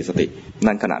ใช่มีสติ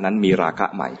นั่นขณะนั้นมีราคะ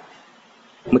ใหม่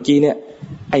เมื่อกี้เนี่ย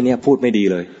ไอเนี่ยพูดไม่ดี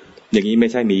เลยอย่างนี้ไม่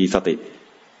ใช่มีสติ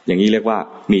อย่างนี้เรียกว่า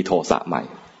มีโทสะใหม่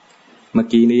เมื่อ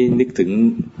กี้นี้นึกถึง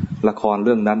ละครเ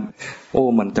รื่องนั้นโอ้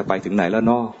มันจะไปถึงไหนแล้ว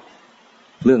น้อ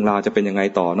เรื่องราวจะเป็นยังไง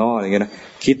ต่อน้ออะไรเงี้ยนะ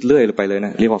คิดเรื่อยไปเลยน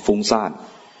ะเรียกว่าฟุ้งซ่าน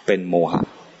เป็นโมหะ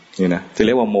นี่นะจะเ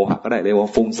รียกว่าโมหะก็ได้เรียกว่า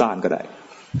ฟุ้งซ่านก็ได้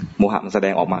โมหะมันแสด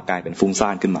งออกมากลายเป็นฟุ้งซ่า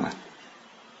นขึ้นมา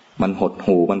มันหด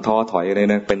หู่มันท้อถอยอะไร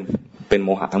นะเป็นโม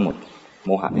หะทั้งหมดโ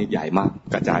มหะนี่ใหญ่มาก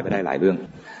กระจายไปได้หลายเรื่อง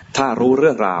ถ้ารู้เ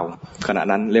รื่องราวขณะ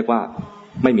นั้นเรียกว่า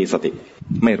ไม่มีสติ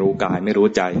ไม่รู้กายไม่รู้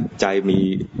ใจมี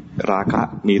ราคะ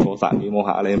มีโทสะมีโมห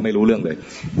ะอะไรไม่รู้เรื่องเลย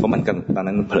เพราะมันกันตอน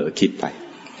นั้นมันเผลอคิดไป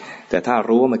แต่ถ้า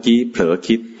รู้ว่าเมื่อกี้เผลอ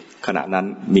คิดขณะนั้น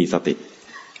มีสติ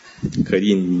เคยได้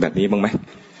ยินแบบนี้บ้างไหม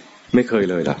ไม่เคย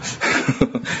เลยเหรอ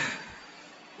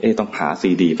ต้องหาซี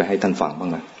ดีไปให้ท่านฟังบ้า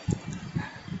งนะ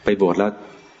ไปบวชแล้ว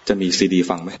จะมีซีดี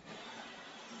ฟังไหม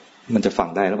มันจะฟัง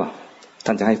ได้หรือเปล่าท่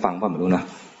านจะให้ฟังป่ะไม่รู้นะ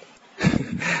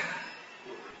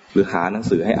หรือหาหนัง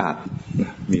สือให้อ่าน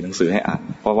มีหนังสือให้อ่าน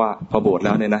เพราะว่าพอบวชแ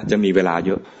ล้วเนี่ยนะจะมีเวลาเ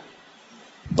ยอะ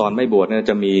ตอนไม่บวชเนี่ย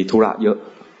จะมีธุระเยอะ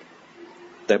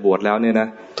แต่บวชแล้วเนี่ยนะ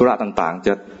ธุระต่างๆจ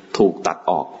ะถูกตัด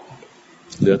ออก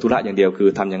เหลือธุระอย่างเดียวคือ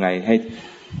ทำยังไงให้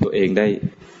ตัวเองไ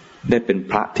ด้เป็น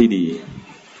พระที่ดี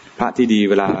พระที่ดี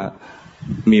เวลา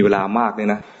มีเวลามากเนี่ย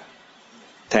นะ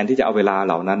แทนที่จะเอาเวลาเ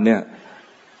หล่านั้นเนี่ย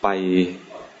ไป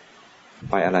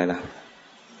อะไรล่ะ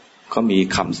เขามี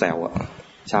คำแซวอะ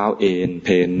เช้าเอนเพ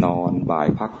ลนอนบ่าย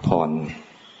พักผ่อน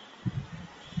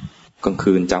กลาง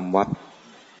คืนจำวัด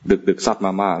ดึกซัดม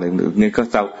ามากเลยนี่ก็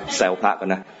แซวพระกัน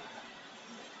นะ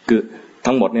คือ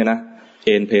ทั้งหมดเนี่ยนะ เ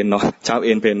อนเพนนอนเช้าเอ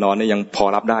นเพนนอนเนี่ยยังพอ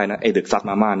รับได้นะไอ้ดึกซัด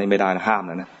มาม่านี่ไม่ได้นะห้าม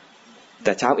นะแ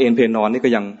ต่เช้าเอนเพนนอนนี่ก็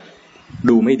ยัง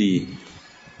ดูไม่ดี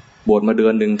บวชมาเดือ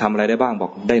นนึงทำอะไรได้บ้างบอ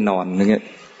กได้นอนอย่างเงี้ย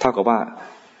เท่ากับว่า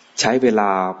ใช้เวลา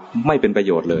ไม่เป็นประโ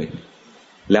ยชน์เลย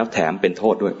แล้วแถมเป็นโท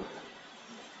ษด้วย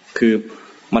คือ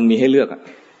มันมีให้เลือก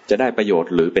จะได้ประโยช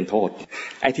น์หรือเป็นโทษ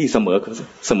ไอ้ที่เส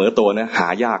มอตัวเนี่ยหา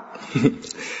ยาก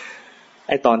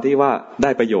ไอ้ตอนที่ว่าได้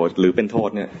ประโยชน์หรือเป็นโทษ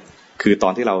เนี่ยคือตอ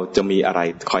นที่เราจะมีอะไร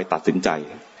คอยตัดสินใจ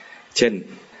เช่น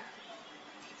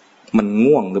มัน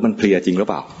ง่วงหรือมันเพลียจริงหรือ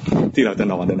เปล่าที่เราจะ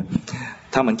นอนเนี่ยนะ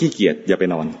ถ้ามันขี้เกียจอย่าไป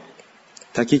นอน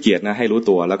ถ้าขี้เกียจนะให้รู้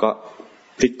ตัวแล้วก็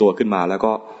พลิกตัวขึ้นมาแล้ว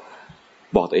ก็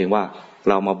บอกตัวเองว่า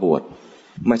เรามาบวช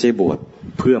ไม่ใช่บวช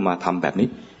เพื่อมาทำแบบนี้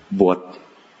บวช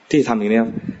ที่ทำอย่างนี้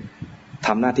ท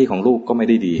ำหน้าที่ของลูกก็ไม่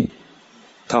ได้ดี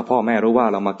ถ้าพ่อแม่รู้ว่า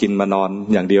เรามากินมานอน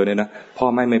อย่างเดียวเนี่ยนะพ่อ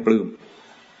แม่ไม่ปลื้ม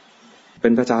เป็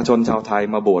นประชาชนชาวไทย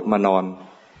มาบวชมานอน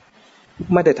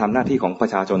ไม่ได้ทำหน้าที่ของประ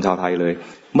ชาชนชาวไทยเลย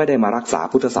ไม่ได้มารักษา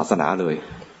พุทธศาสนาเลย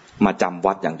มาจำ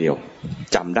วัดอย่างเดียว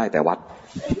จำได้แต่วัด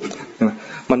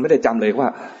มันไม่ได้จำเลยว่า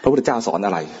พระพุทธเจ้าสอนอ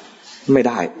ะไรไม่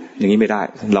ได้อย่างนี้ไม่ได้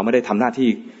เราไม่ได้ทำหน้าที่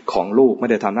ของลูกไม่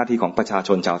ได้ทำหน้าที่ของประชาช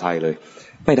นชาวไทยเลย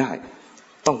ไม่ได้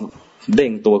ต้องเด้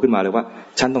งตัวขึ้นมาเลยว่า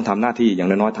ฉันต้องทำหน้าที่อย่าง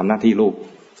น้อยๆทำหน้าที่ลูก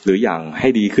หรืออย่างให้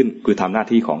ดีขึ้นคือทำหน้า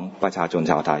ที่ของประชาชน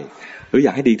ชาวไทยหรืออย่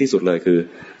างให้ดีที่สุดเลยคือ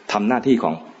ทำหน้าที่ข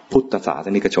องพุทธศาส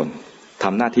นิกชนท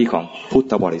ำหน้าที่ของพุท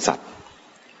ธบริษัท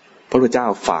พระพุทธเจ้า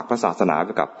ฝากพระศาสนาไ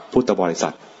ว้กับพุทธบริษั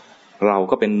ทเรา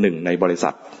ก็เป็นหนึ่งในบริษั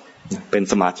ทเป็น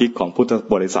สมาชิกของพุทธ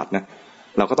บริษัทนะ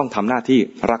เราก็ต้องทำหน้าที่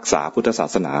รักษาพุทธศา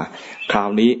สนาคราว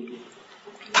นี้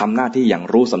ทำหน้าที่อย่าง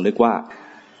รู้สำนึกว่า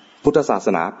พุทธศาส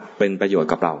นาเป็นประโยชน์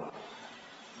กับเรา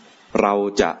เรา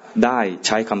จะได้ใ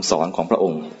ช้คำสอนของพระอ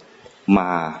งค์ม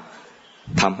า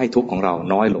ทำให้ทุกข์ของเรา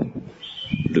น้อยลง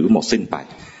หรือหมดสิ้นไป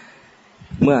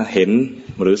เมื่อเห็น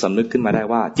หรือสำนึกขึ้นมาได้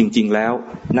ว่าจริงๆแล้ว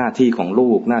หน้าที่ของลู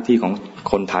กหน้าที่ของ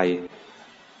คนไทย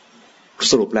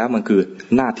สรุปแล้วมันคือ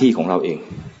หน้าที่ของเราเอง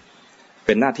เ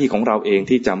ป็นหน้าที่ของเราเอง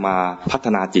ที่จะมาพัฒ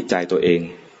นาจิตใจตัวเอง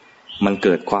มันเ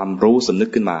กิดความรู้สำนึก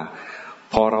ขึ้นมา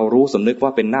พอเรารู้สำนึกว่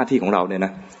าเป็นหน้าที่ของเราเนี่ยน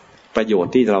ะประโยช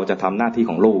น์ที่เราจะทำหน้าที่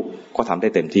ของลูกก็ทำได้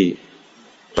เต็มที่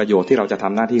ประโยชน์ที่เราจะท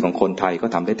ำหน้าที่ของคนไทยก็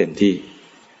ทำได้เต็มที่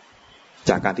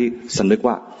จากการที่สำนึก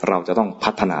ว่าเราจะต้อง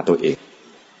พัฒนาตัวเอง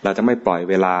เราจะไม่ปล่อย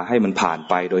เวลาให้มันผ่าน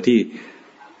ไปโดยที่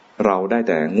เราได้แ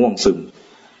ต่ง่วงซึม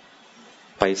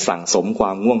ไปสั่งสมคว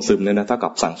ามง่วงซึมเนี่ยนะเท่ากั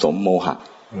บสั่งสมโมหะ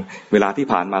เวลาที่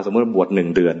ผ่านมาสมมติบวช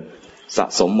1 เดือนสะ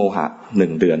สมโมหะ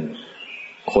1 เดือน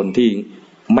คนที่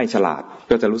ไม่ฉลาด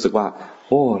ก็จะรู้สึกว่า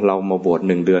โอ้เรามาบวช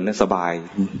1 เดือนเนี่ยสบาย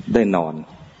ได้นอน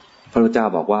พระพุทธเจ้า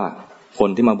บอกว่าคน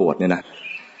ที่มาบวชเนี่ยนะ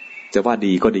จะว่า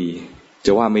ดีก็ดีจ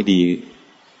ะว่าไม่ดี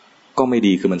ก็ไม่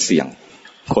ดีคือมันเสี่ยง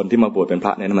คนที่มาบวชเป็นพร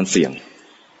ะเนี่ยมันเสี่ยง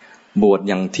บวช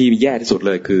อย่างที่แย่ที่สุดเ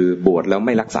ลยคือบวชแล้วไ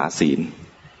ม่รักษาศีล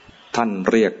ท่าน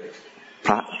เรียกพ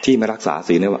ระที่ไม่รักษา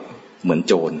ศีลเนี่ยว่าเหมือน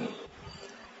โจร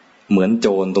เหมือนโจ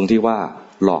รตรงที่ว่า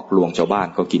หลอกลวงชาวบ้าน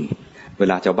เขากินเว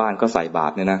ลาชาวบ้านก็ใส่บา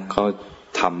ตรเนี่ยนะเขา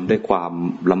ทำด้วยความ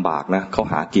ลำบากนะเขา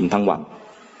หากินทั้งวัน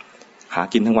หา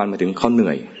กินทั้งวันมาถึงเขาเห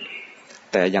นื่อย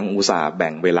แต่ยังอุตส่าห์แ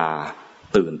บ่งเวลา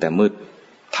ตื่นแต่มืด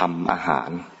ทำอาหาร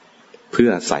เพื่อ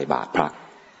ใส่บาตรพระ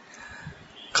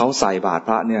เขาใส่บาตรพ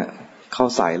ระเนี่ยเขา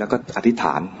ใส่แล้วก็อธิษฐ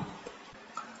าน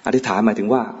หมายถึง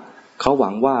ว่าเขาหวั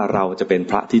งว่าเราจะเป็น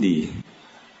พระที่ดี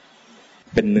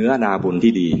เป็นเนื้อนาบุญ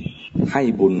ที่ดีให้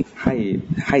บุญ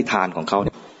ให้ทานของเขา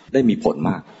ได้มีผล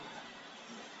มาก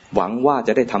หวังว่าจ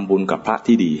ะได้ทำบุญกับพระ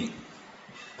ที่ดี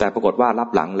แต่ปรากฏว่ารับ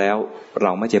หลังแล้วเร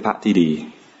าไม่ใช่พระที่ดี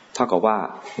เท่ากับว่า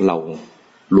เรา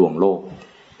ลวงโลก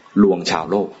ลวงชาว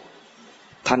โลก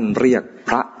ท่านเรียกพ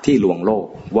ระที่ลวงโลก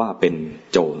ว่าเป็น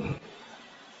โจร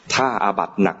ถ้าอาบั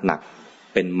ติหนัก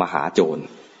ๆเป็นมหาโจร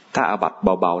ถ้าอาบัติ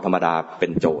เบาๆธรรมดาเป็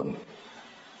นโจร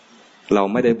เรา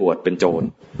ไม่ได้บวชเป็นโจร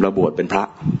เราบวชเป็นพระ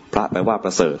แปลว่าป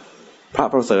ระเสริฐพระ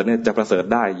ประเสริฐเนี่ยจะประเสริฐ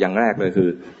ได้อย่างแรกเลยคือ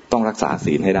ต้องรักษา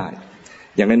ศีลให้ได้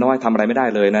อย่างน้อยๆทำอะไรไม่ได้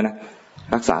เลยนะ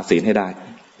รักษาศีลให้ได้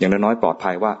อย่างน้อยๆปลอด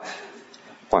ภั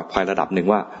ยระดับหนึ่ง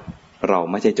ว่าเรา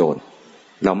ไม่ใช่โจร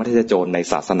เราไม่ใช่โจรใน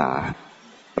ศาสนา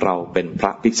เราเป็นพร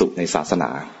ะภิกษุในศาสนา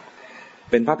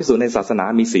เป็นพระภิกษุในศาสนา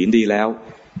มีศีลดีแล้ว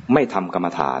ไม่ทำกรรม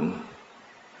ฐาน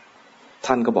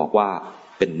ท่านก็บอกว่า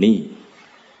เป็นหนี้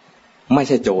ไม่ใ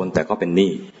ช่โจรแต่ก็เป็นห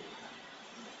นี้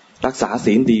รักษา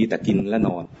ศีลดีแต่กินและน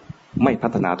อนไม่พั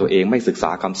ฒนาตัวเองไม่ศึกษ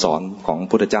าคำสอนของ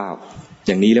พุทธเจ้าอ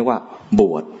ย่างนี้เรียกว่าบ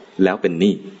วชแล้วเป็นห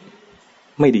นี้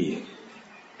ไม่ดี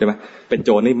ใช่ไหมเป็นโจ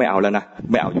รนี่ไม่เอาแล้วนะ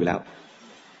ไม่เอาอยู่แล้ว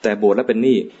แต่บวชแล้วเป็นห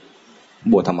นี้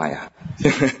บวชทำไมอ่ะ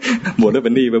บวชแล้วเ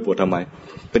ป็นหนี้ไปบวชทำไม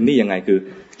เป็นหนี้ยังไงคือ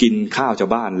กินข้าวชาว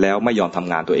บ้านแล้วไม่ยอมท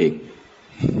ำงานตัวเอง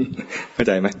เข้าใ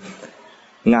จไหม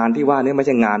งานที่ว่านี่ไม่ใ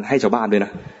ช่งานให้ชาวบ้านด้วยน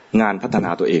ะงานพัฒนา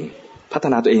ตัวเอง พัฒ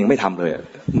นาตัวเองยังไม่ทำเลย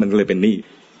มันเลยเป็นหนี้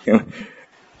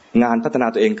งานพัฒนา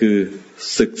ตัวเองคือ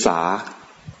ศึก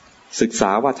ษา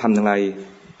ว่าทำยังไง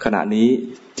ขณะนี้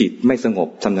จิตไม่สงบ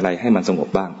ทำยังไงให้มันสงบ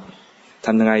บ้างท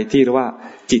ำยังไงที่เรียกว่า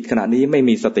จิตขณะนี้ไม่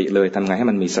มีสติเลยทำยังไงให้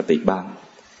มันมีสติบ้าง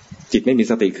จิตไม่มี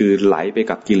สติคือไหลไป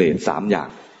กับกิเลส3อย่าง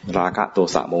ราคะโท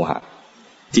สะโมหะ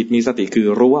จิตมีสติคือ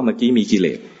รู้ว่าเมื่อกี้มีกิเล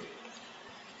ส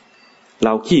เร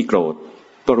าขี้โกรธ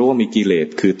ก็รู้ว่ามีกิเลส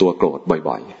คือตัวโกรธ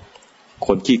บ่อยๆค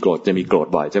นขี้โกรธจะมีโกรธ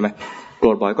บ่อยใช่ไหมโกร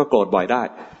ธบ่อยก็โกรธบ่อยได้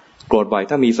โกรธบ่อย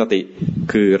ถ้ามีสติ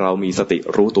คือเรามีสติ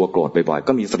รู้ตัวโกรธบ่อยๆ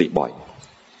ก็มีสติบ่อย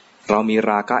เรามี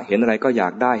ราคะเห็นอะไรก็อยา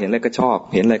กได้เห็นอะไรก็ชอบ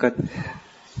เห็นอะไรก็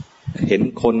เห็น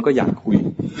คนก็อยากคุย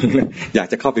อยาก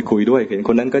จะเข้าไปคุยด้วยเห็นค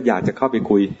นนั้นก็อยากจะเข้าไป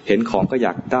คุยเห็นของก็อย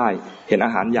ากได้เห็นอ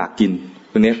าหารอยากกิน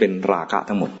พวกนี้เป็นราคะ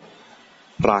ทั้งหมด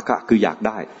ราคะคืออยากไ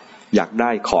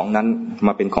ด้ของนั้นม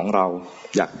าเป็นของเรา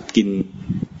อยากกิน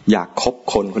อยากคบ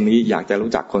คนคนนี้อยากจะ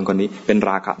รู้จักคนคนนี้เป็น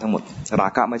ราคะทั้งหมดรา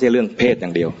คะไม่ใช่เรื่องเพศอย่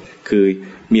างเดียวคือ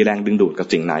มีแรงดึงดูดกับ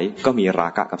สิ่งไหนก็มีรา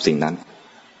คะกับสิ่งนั้น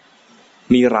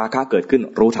มีราคะเกิดขึ้น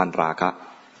รู้ทันราคะ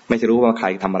ไม่ใช่รู้ว่าใคร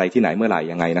ทำอะไรที่ไหนเมื่อไหร่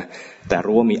ยังไงนะแต่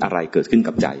รู้ว่ามีอะไรเกิดขึ้น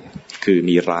กับใจคือ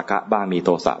มีราคะบ้างมีโท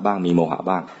สะบ้างมีโมหะ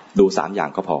บ้างดู3อย่าง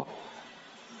ก็พอ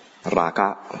ราคะ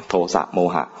โทสะโม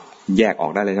หะแยกออ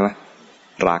กได้เลยใช่ไหม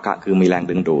ราคะคือมีแรง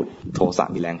ดึงดูดโทสะ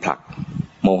มีแรงผลัก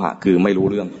โมหะคือไม่รู้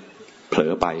เรื่องเผล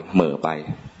อไปเหม่อไป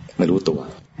ไม่รู้ตัว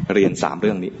เรียน3เ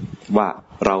รื่องนี้ว่า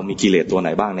เรามีกิเลสตัวไหน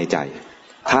บ้างในใจ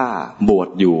ถ้าบวช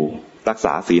อยู่รักษ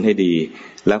าศีลให้ดี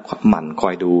แล้วหมั่นคอ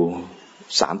ยดู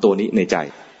3ตัวนี้ในใจ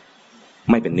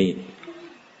ไม่เป็นหนี้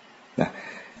นะ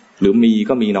หรือมี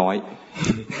ก็มีน้อย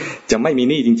จะไม่มี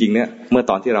หนี้จริงๆเนี่ยเมื่อ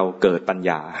ตอนที่เราเกิดปัญ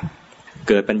ญา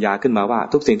ขึ้นมาว่า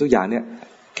ทุกสิ่งทุกอย่างเนี่ย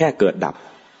แค่เกิดดับ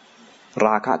ร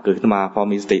าคะเกิดขึ้นมาพอ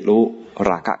มีสติรู้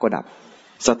ราคะก็ดับ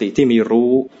สติที่มี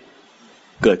รู้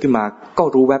เกิดขึ้นมาก็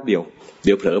รู้แวบเดียวเ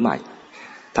ดี๋ยวเผลอใหม่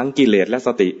ทั้งกิเลสและส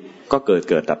ติก็เ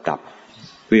กิดดับ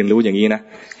เรียนรู้อย่างนี้นะ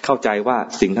เข้าใจว่า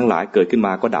สิ่งทั้งหลายเกิดขึ้นม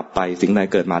าก็ดับไปสิ่งใด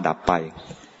เกิดมาดับไป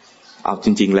เอาจ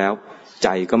ริงๆแล้วใจ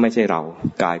ก็ไม่ใช่เรา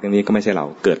กายนี้ก็ไม่ใช่เรา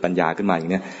เกิดปัญญาขึ้นมาอย่า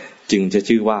งนี้จึงจะ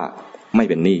ชื่อว่าไม่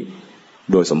เป็นหนี้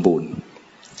โดยสมบูรณ์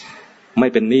ไม่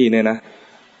เป็นหนี้เนี่ยนะ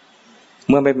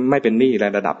เมื่อไม่เป็นหนี้ใน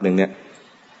ระดับหนึ่งเนี่ย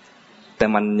แต่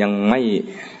มันยังไ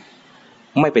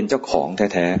ม่เป็นเจ้าของแ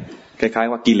ท้ๆคล้าย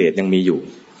ๆว่ากิเลสยังมีอยู่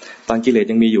ตอนกิเลส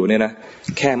ยังมีอยู่เนี่ยนะ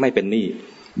แค่ไม่เป็นหนี้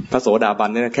พระโสดาบัน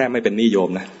เนี่ยแค่ไม่เป็นหนี้โยม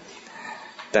นะ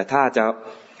แต่ถ้าจะ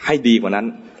ให้ดีกว่านั้น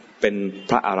เป็น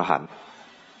พระอรหันต์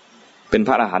เป็นพ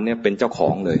ระอรหันต์เนี่ยเป็นเจ้าขอ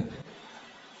งเลย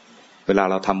เวลา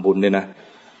เราทำบุญเนี่ยนะ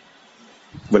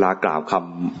เวลากล่าวค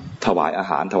ำถวายอา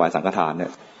หารถวายสังฆทานเนี่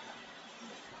ย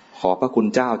ขอพระคุณ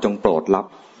เจ้าจงโปรดรับ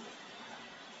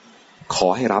ขอ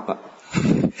ให้รับอ่ะ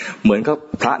เหมือนกับ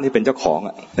พระนี่เป็นเจ้าของ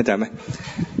อ่ะเข้าใจไหม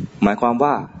หมายความว่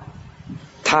า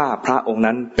ถ้าพระองค์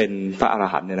นั้นเป็นพระอร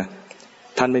หันต์เนี่ยนะ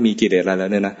ท่านไม่มีกิเลสอะไรแล้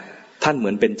วเนี่ยนะท่านเหมื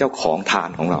อนเป็นเจ้าของทาน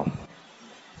ของเร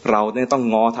าเนี่ยต้อง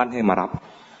ง้อท่านให้มารับ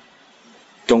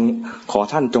จงขอ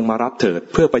ท่านจงมารับเถิด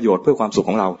เพื่อประโยชน์เพื่อความสุข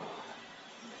ของเรา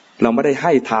ไม่ได้ใ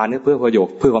ห้ทานเนี่ยเพื่อประโยช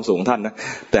น์เพื่อความสุขของท่านนะ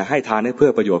แต่ให้ทานเนี่ยเพื่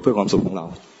อประโยชน์เพื่อความสุขของเรา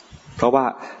เพราะว่า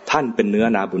ท่านเป็นเนื้อ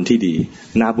นาบุญที่ดี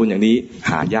นาบุญอย่างนี้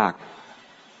หายาก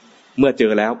เมื่อเจ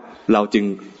อแล้วเราจึง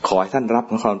ขอให้ท่านรับ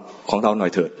ของเราหน่อ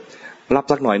ยเถิดรับ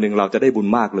สักหน่อยนึงเราจะได้บุญ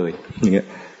มากเลยอย่างเงี้ย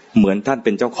เหมือนท่านเ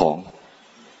ป็นเจ้าขอ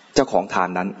งทาน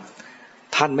นั้น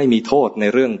ท่านไม่มีโทษใน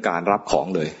เรื่องการรับของ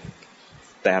เลย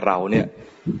แต่เราเนี่ย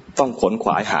ต้องขนข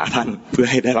วายหาท่านเพื่อ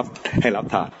ให้รับ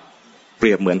ทานเป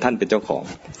รียบเหมือนท่านเป็นเจ้าของ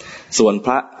ส่วนพ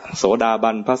ระโสดา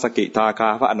บันพระสกิทาคา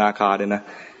พระอนาคาเนี่ยนะ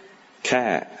แ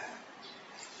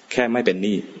ค่ไม่เป็นห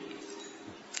นี้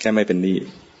แค่ไม่เป็นหนี้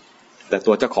แต่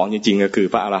ตัวเจ้าของจริงๆก็คือ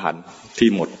พระอรหันต์ที่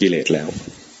หมดกิเลสแล้ว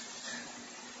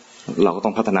เราก็ต้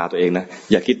องพัฒนาตัวเองนะ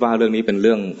อย่าคิดว่าเรื่องนี้เป็นเ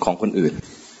รื่องของคนอื่น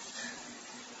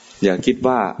อย่าคิด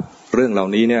ว่าเรื่องเหล่า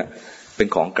นี้เนี่ยเป็น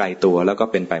ของไกลตัวแล้วก็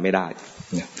เป็นไปไม่ได้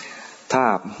ถ้า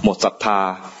หมดศรัทธา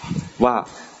ว่า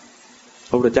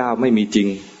พระพุทธเจ้าไม่มีจริง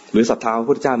หรือศรัทธาพระ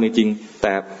พุทธเจ้ามีจริงแ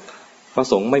ต่พระ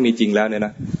สงฆ์ไม่มีจริงแล้วเนี่ยน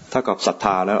ะถ้ากับศรัทธ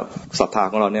าแล้วศรัทธา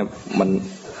ของเราเนี่ยมัน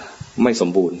ไม่สม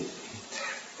บูรณ์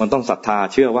มันต้องศรัทธา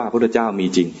เชื่อว่าพระพุทธเจ้ามี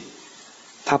จริง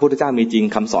ถ้าพระพุทธเจ้ามีจริง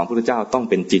คำสอนพระพุทธเจ้าต้อง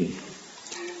เป็นจริง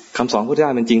คำสอนพระพุทธเจ้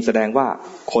าเป็นจริงแสดงว่า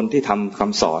คนที่ทำค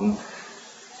ำสอน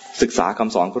ศึกษาค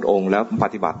ำสอนพระองค์แล้วป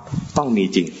ฏิบัติต้องมี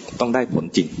จริงต้องได้ผล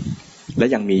จริงและ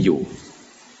ยังมีอยู่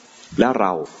และเร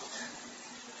า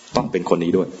ต้องเป็นคน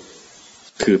นี้ด้วย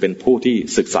คือเป็นผู้ที่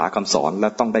ศึกษาคำสอนและ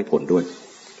ต้องได้ผลด้วย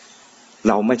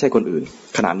เราไม่ใช่คนอื่น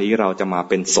ขณะนี้เราจะมา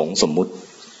เป็นสงฆ์สมมุติ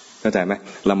เข้าใจไหม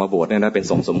เรามาบวชเนี่ยนะเป็น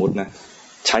สงฆ์สมมุตินะ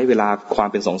ใช้เวลาความ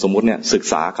เป็นสงฆ์สมมุติเนี่ยศึก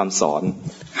ษาคำสอน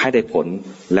ให้ได้ผล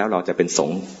แล้วเราจะเป็นสง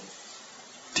ฆ์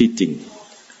ที่จริง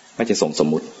ไม่ใช่สงฆ์สม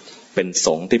มุติเป็นส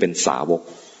งฆ์ที่เป็นสาวก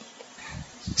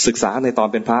ศึกษาในตอน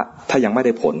เป็นพระถ้ายังไม่ไ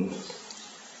ด้ผล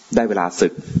ได้เวลาศึ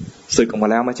กออกมา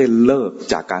แล้วไม่ใช่เลิก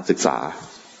จากการศึกษา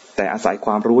แต่อาศัยค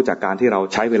วามรู้จากการที่เรา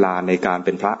ใช้เวลาในการเ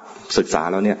ป็นพระศึกษา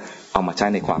แล้วเนี่ยเอามาใช้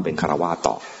ในความเป็นฆราวาส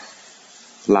ต่อ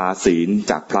ลาศีล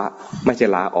จากพระไม่ใช่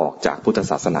ลาออกจากพุทธ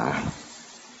ศาสนา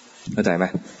เข้าใจไหม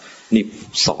นี่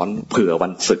สอนเผื่อวั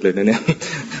นศึกเลยนะเนี่ย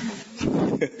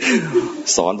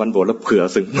สอนวันบวชแล้วเผื่อ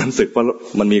ศึกมันศึกเพราะ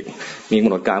มันมีกำ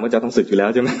หนดการว่าจะต้องศึกอยู่แล้ว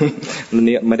ใช่ไหมนั่น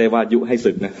นี่ไม่ได้ว่ายุให้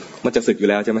ศึกนะมันจะศึกอยู่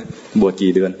แล้วใช่ไหมบวช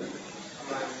กี่เดือน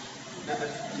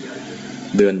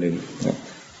หนึ่ง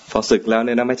พอศึกแล้วเ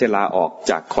นี่ยนะไม่ใช่ลาออก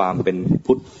จากความเป็น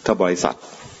พุทธบริษัท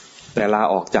แต่ลา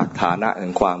ออกจากฐานะแห่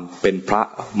งความเป็นพระ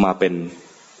มาเป็น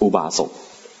อุบาสก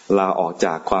ลาออกจ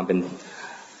ากความเป็น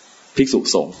ภิกษุ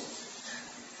สงฆ์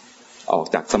ออก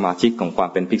จากสมาชิกของความ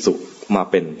เป็นภิกษุมา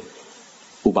เป็น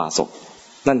อุบาสก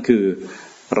นั่นคือ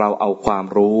เราเอาความ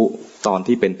รู้ตอน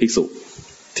ที่เป็นภิกษุ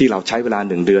ที่เราใช้เวลา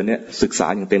1 เดือนเนี่ยศึกษา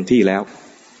อย่างเต็มที่แล้ว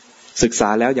ศึกษา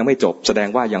แล้วยังไม่จบแสดง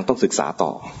ว่ายังต้องศึกษาต่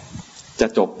อจะ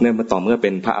จบเนี่ยต่อเมื่อเป็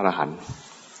นพระอรหันต์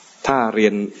ถ้าเรีย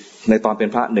นในตอนเป็น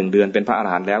พระ1 เดือนเป็นพระอร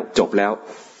หันต์แล้วจบแล้ว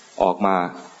ออกมา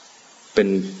เป็น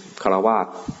ฆราวาส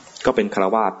ก็เป็นฆรา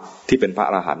วาสที่เป็นพระ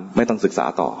อรหันต์ไม่ต้องศึกษา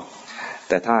ต่อ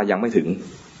แต่ถ้ายังไม่ถึ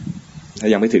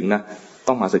งนะ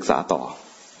ต้องมาศึกษาต่อ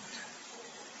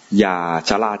อย่า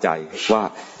ชะล่าใจว่า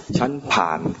ฉันผ่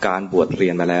านการบวชเรี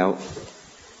ยนมาแล้ว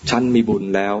ฉันมีบุญ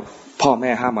แล้วพ่อแ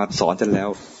ม่ห้ามมาสอนฉันแล้ว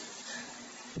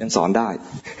ยังสอนได้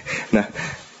นะ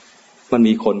มัน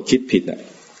มีคนคิดผิดอ่ะ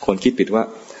คนคิดผิดว่า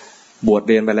บวช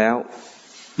เรียนไปแล้ว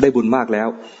ได้บุญมากแล้ว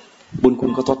บุญคุ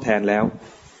ณก็ทดแทนแล้ว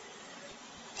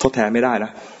ทดแทนไม่ได้น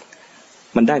ะ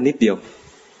มันได้นิดเดียว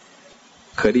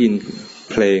เคยได้ยิน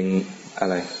เพลงอะ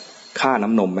ไรค่าน้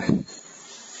ำนมไหม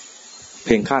เพ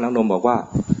ลงค่าน้ำนมบอกว่า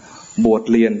บวช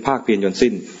เรียนภาคเพียรจน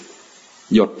สิ้น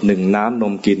หยด1 น้ำน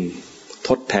มกินท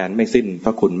ดแทนไม่สิ้นพ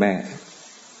ระคุณแม่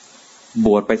บ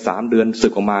วชไป3 เดือนศึ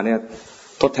กออกมาเนี่ย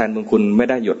ทดแทนบุญคุณไม่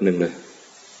ได้หยด1เลย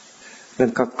นั่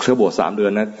นก็เคยบวช3 เดือ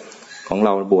นนะของเร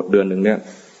าบวชเดือน1เนี่ย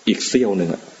อีกเสี้ยว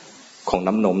1ของ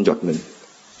น้ำนมหยด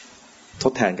1ท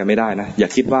ดแทนกันไม่ได้นะอย่า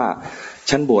คิดว่า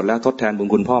ฉันบวชแล้วทดแทนบุญ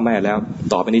คุณพ่อแม่แล้ว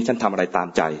ต่อไปนี้ฉันทำอะไรตาม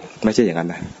ใจไม่ใช่อย่างนั้น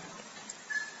นะ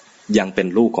ยังเป็น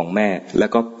ลูกของแม่แล้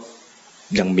วก็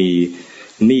ยังมี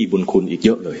หนี้บุญคุณอีกเย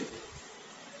อะเลย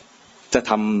จะ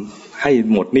ทำให้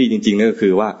หมดหนี้จริงๆนั่นก็คื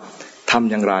อว่าท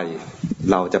ำอย่างไร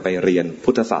เราจะไปเรียน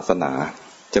พุทธศาสนา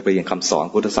จะไปเรียนคำสอน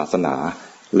พุทธศาสนา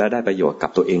และได้ประโยชน์กั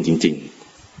บตัวเองจริง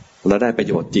ๆและได้ประ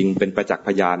โยชน์จริงเป็นประจักษ์พ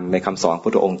ยานในคำสอนพ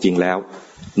ระองค์จริงแล้ว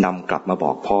นำกลับมาบ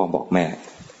อกพ่อบอกแม่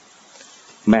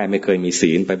ไม่เคยมี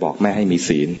ศีลไปบอกแม่ให้มี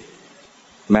ศีล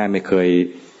แม่ไม่เค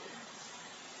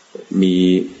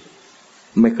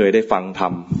ยได้ฟังธรร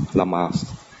มเรามา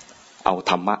เอา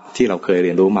ธรรมะที่เราเคยเ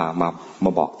รียนรู้มา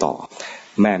บอกต่อ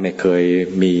แม่ไม่เคย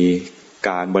มีก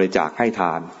ารบริจาคให้ท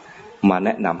านมาแน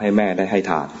ะนำให้แม่ได้ให้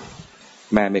ทาน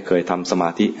แม่ไม่เคยทำสมา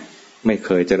ธิไม่เค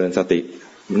ยเจริญสติ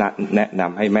แนะน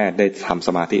ำให้แม่ได้ทำส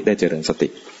มาธิได้เจริญสติ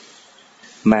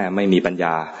แม่ไม่มีปัญญ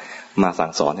ามาสั่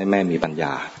งสอนให้แม่มีปัญญ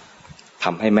าท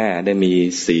ำให้แม่ได้มี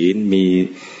ศีลมี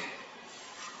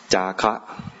จาคะ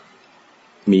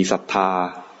มีศรัทธา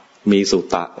มีสุต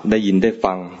ตะได้ยินได้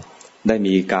ฟังได้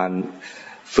มีการ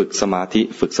ฝึกสมาธิ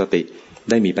ฝึกสติ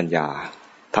ได้มีปัญญา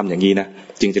ทำอย่างนี้นะ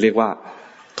จึงจะเรียกว่า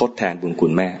ทดแทนบุญคุ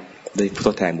ณแม่ได้ท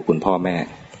ดแทนบุญคุณพ่อแม่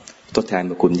ทดแทน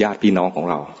บุญคุณญาติพี่น้องของ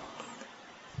เรา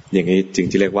อย่างนี้จึง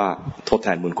จะเรียกว่าทดแท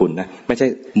นบุญคุณนะไม่ใช่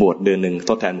บวชเดือน1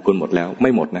ทดแทนบุญคุณหมดแล้วไ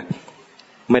ม่หมดนะ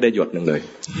ไม่ได้หยด1เลย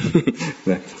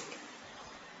นะ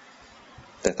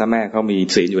แต่ถ้าแม่เขามี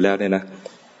ศีลอยู่แล้วเนี่ยนะ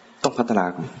ต้องพัฒนา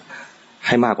ใ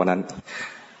ห้มากกว่านั้น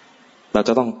เราจ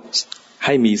ะต้องใ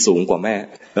ห้มีสูงกว่าแม่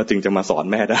แล้วจึงจะมาสอน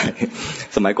แม่ได้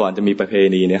สมัยก่อนจะมีประเพ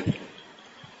ณีเนี่ย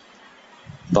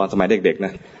ตอนสมัยเด็กๆน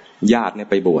ะญาติเนี่ย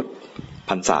ไปบวช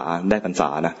พรรษาได้พรรษา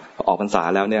นะออกพรรษา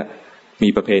แล้วเนี่ยมี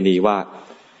ประเพณีว่า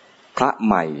พระใ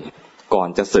หม่ก่อน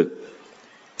จะศึก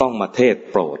ต้องมาเทศ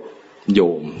โปรดโย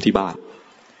มที่บ้าน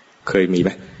เคยมีไหม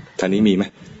ท่านี้มีไหม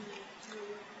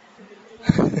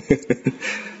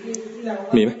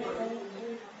มีไหม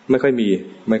ไม่ค่อยมี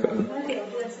ไม่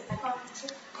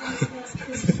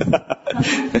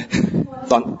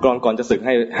ตอนก่อนจะศึก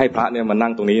ให้พระเนี่ยมานั่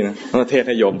งตรงนี้นะแล้วเทศใ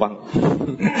ห้โยมบ้าง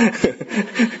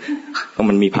เพราะ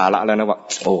มันมีภาระแล้วนะว่า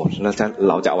โอ้แล้ว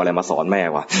เราจะเอาอะไรมาสอนแม่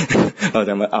วะเราจ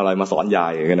ะเอาอะไรมาสอนยา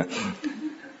ยอย่างเงี้ยนะ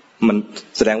มัน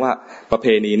แสดงว่าประเพ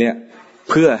ณีเนี่ย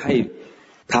เพื่อให้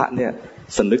พระเนี่ย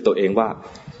สำนึกตัวเองว่า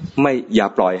อย่า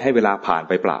ปล่อยให้เวลาผ่าน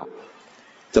ไปเปล่า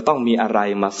จะต้องมีอะไร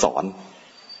มาสอน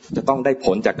จะต้องได้ผ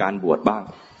ลจากการบวชบ้าง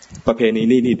ประเพณี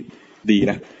นี่ดี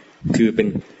นะคือเ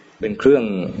ป็นเครื่อง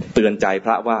เตือนใจพ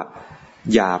ระว่า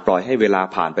อย่าปล่อยให้เวลา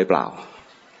ผ่านไปเปล่า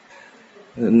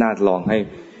น่าลองให้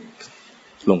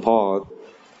หลวงพ่อ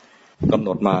กำหน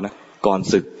ดมานะก่อน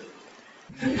ศึก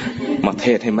มาเท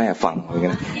ศให้แม่ฟังอะไรเ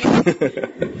งี้ย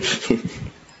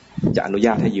จะอนุญ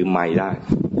าตให้ยืมไมค์ได้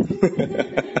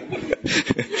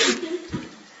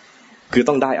คือ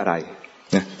ต้องได้อะไร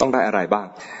นะต้องได้อะไรบ้าง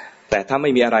แต่ถ้าไม่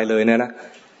มีอะไรเลยเนี่ยนะ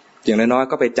อย่างน้อย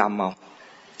ๆก็ไปจำเอา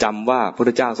จำว่าพระพุทธ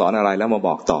เจ้าสอนอะไรแล้วมาบ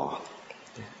อกต่อ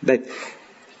ได้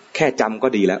แค่จำก็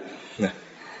ดีแล้วนะ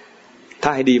ถ้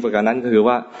าให้ดีกว่านั้นก็คือ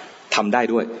ว่าทำได้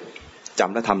ด้วยจ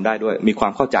ำและทำได้ด้วยมีควา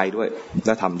มเข้าใจด้วยแล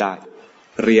ะทำได้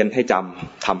เรียนให้จ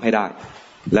ำทำให้ได้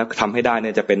แล้วทำให้ได้เ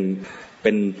นี่ยจะเ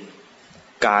ป็น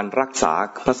การรักษา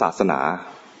พระศาสนา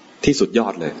ที่สุดยอ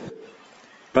ดเลย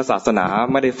พระศาสนา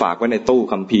ไม่ได้ฝากไว้ในตู้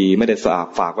คัมภีร์ไม่ได้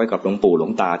ฝากไว้กับหลวงปู่หลว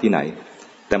งตาที่ไหน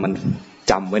แต่มัน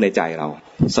จำไว้ในใจเรา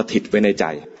สถิตไว้ในใจ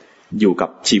อยู่กับ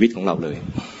ชีวิตของเราเลย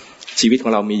ชีวิตขอ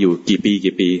งเรามีอยู่กี่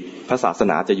ปีพระศาส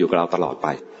นาจะอยู่กับเราตลอดไป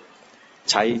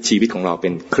ใช้ชีวิตของเราเป็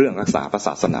นเครื่องรักษาพระศ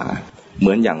าสนาเห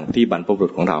มือนอย่างที่บรรพบุรุ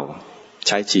ษของเราใ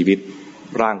ช้ชีวิต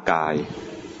ร่างกาย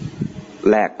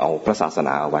แลกเอาพระศาสน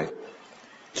าเอาไว้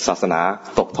ศาสนา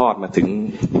ตกทอดมาถึง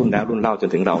รุ่นแล้วรุ่นเล่าจน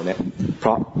ถึงเราเนี่ยเพร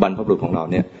าะบรรพบุรุษของเรา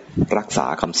เนี่ยรักษา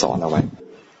คำสอนเอาไว้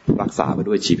รักษาไป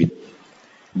ด้วยชีวิต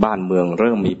บ้านเมืองเ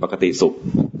ริ่มมีปกติสุข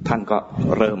ท่านก็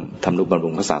เริ่มทำนุบำรุ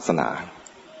งพระศาสนา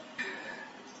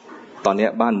ตอนนี้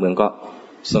บ้านเมืองก็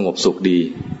สงบสุขดี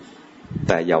แ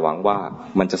ต่อย่าหวังว่า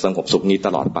มันจะสงบสุขนี้ต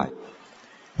ลอดไป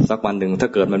สักวันหนึ่งถ้า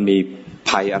เกิดมันมี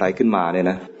ภัยอะไรขึ้นมาเนี่ย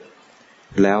นะ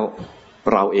แล้ว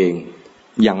เราเอง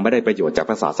ยังไม่ได้ประโยชน์จาก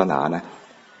พระศาสนานะ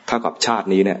เท่ากับชาติ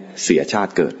นี้เนี่ยเสียชา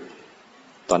ติเกิด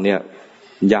ตอนเนี้ย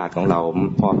ญาติของเรา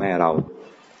พ่อแม่เรา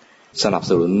สนับส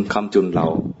นุนค้ำจุนเรา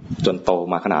จนโต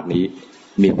มาขนาดนี้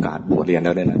มีโอกาสบวชเรียนแ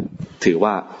ล้วเนี่ยนะถือ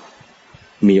ว่า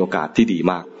มีโอกาสที่ดี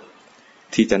มาก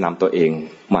ที่จะนำตัวเอง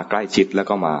มาใกล้ชิดแล้ว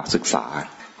ก็มาศึกษา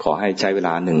ขอให้ใช้เวล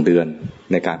า1 เดือน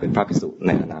ในการเป็นพระภิกษุใ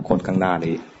นอนาคตข้างหน้า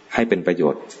นี้ให้เป็นประโย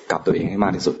ชน์กับตัวเองให้มา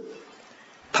กที่สุด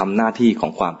ทำหน้าที่ขอ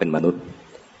งความเป็นมนุษย์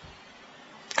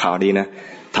คราวนี้นะ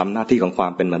ทำหน้าที่ของควา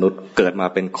มเป็นมนุษย์เกิดมา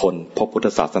เป็นคนพบพุทธ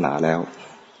ศาสนาแล้ว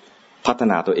พัฒ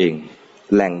นาตัวเอง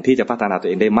แหล่งที่จะพัฒนาตัว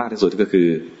เองได้มากที่สุดก็คือ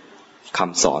ค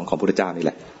ำสอนของพระพุทธเจ้านี่แ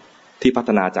หละที่พัฒ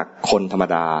นาจากคนธรรม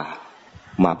ดา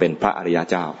มาเป็นพระอริย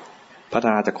เจ้าพัฒ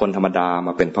นาจากคนธรรมดาม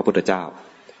าเป็นพระพุทธเจ้า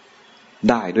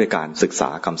ได้ด้วยการศึกษา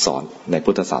คำสอนใน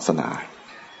พุทธศาสนา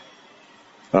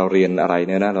เราเรียนอะไรเ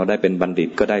นี่ยนะเราได้เป็นบัณฑิต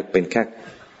ก็ได้เป็น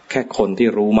แค่คนที่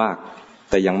รู้มาก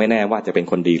แต่ยังไม่แน่ว่าจะเป็น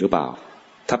คนดีหรือเปล่า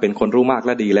ถ้าเป็นคนรู้มากแ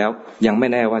ละดีแล้วยังไม่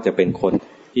แน่ว่าจะเป็นคน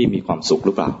ที่มีความสุขห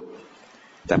รือเปล่า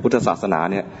แต่พุทธศาสนา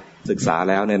เนี่ยศึกษา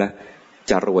แล้วเนี่ยนะ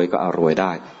จะรวยก็เอารวยไ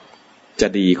ด้จะ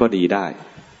ดีก็ดีได้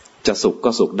จะสุข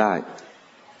ก็สุขได้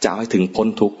จะให้ถึงพ้น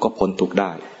ทุกข์ก็พ้นทุกข์ไ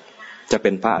ด้จะเป็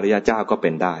นพระอริยเจ้าก็เป็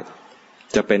นได้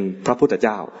จะเป็นพระพุทธเ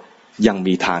จ้ายัง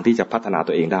มีทางที่จะพัฒนา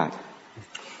ตัวเองได้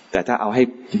แต่ถ้าเอาให้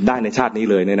ได้ในชาตินี้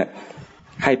เลยเนี่ยนะ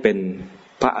ให้เป็น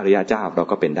พระอริยเจ้าเรา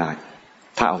ก็เป็นได้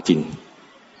ถ้าเอาจริง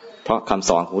เพราะคำ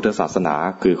สอนของพุทธศาสนา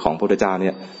คือของพระพุทธเจ้าเ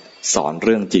นี่ยสอนเ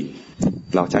รื่องจริง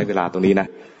เราใช้เวลาตรงนี้นะ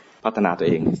พัฒนาตัว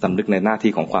เองสำนึกในหน้า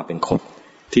ที่ของความเป็นคน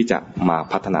ที่จะมา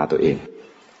พัฒนาตัวเอง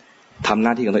ทำหน้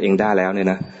าที่ของตัวเองได้แล้วเนี่ย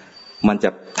นะมันจะ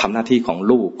ทำหน้าที่ของ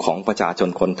ลูกของประชาชน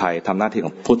คนไทยทำหน้าที่ข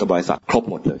องพุทธบริษัทครบ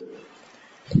หมดเลย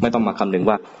ไม่ต้องมาคำนึง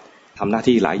ว่าทำหน้า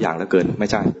ที่หลายอย่างเหลือเกินไม่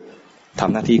ใช่ท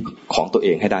ำหน้าที่ของตัวเอ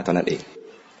งให้ได้ตอนนั้นเอง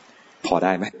พอไ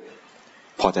ด้ไหม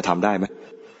พอจะทำได้ไหม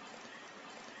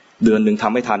เดือนหนึ่งท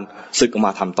ำไม่ทันศึกออกม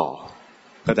าทำต่อ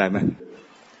เข้าใจไหม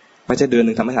ไม่ใช่เดือนห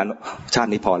นึ่งทำไม่ทันชาติ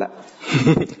นี้พอแล้ว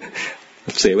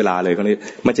เสียเวลาเลยคนนี้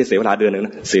ไม่ใช่เสียเวลาเดือนหนึ่งน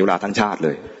ะเสียเวลาทั้งชาติเล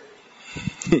ย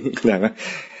เข้าใจไหม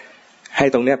ให้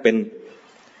ตรงเนี้ยเป็น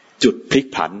จุดพลิก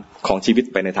ผันของชีวิต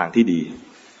ไปในทางที่ดี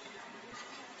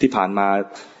ที่ผ่านมา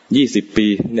20 ปี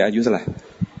เนี่ยอายุเท่าไหร่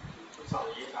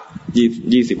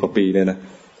20 กว่าปีเนี่ยนะ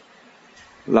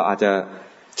เราอาจจะ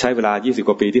ใช้เวลา20 ก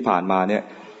ว่าปีที่ผ่านมาเนี่ย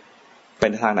เป็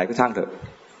นทางไหนก็ช่างเถอะ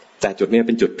แต่จุดนี้เ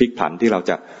ป็นจุดพลิกผันที่เรา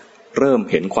จะเริ่ม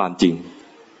เห็นความจริง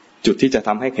จุดที่จะท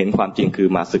ำให้เห็นความจริงคือ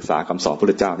มาศึกษาคำสอนพระพุท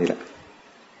ธเจ้านี่แหละ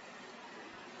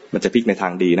มันจะพลิกในทา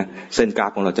งดีนะเส้นกรา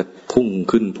ฟของเราจะพุ่ง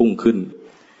ขึ้น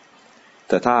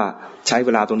แต่ถ้าใช้เว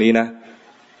ลาตรงนี้นะ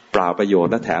เปล่าประโยช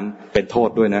น์และแถมเป็นโทษ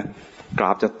ด้วยนะกร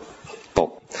าฟจะตก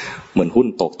เหมือนหุ้น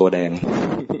ตกตัวแดง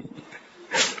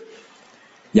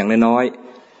อย่างน้อย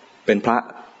ๆเป็นพระ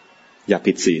อย่า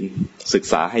ผิดศีลศึก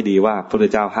ษาให้ดีว่าพระพุทธ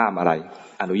เจ้าห้ามอะไร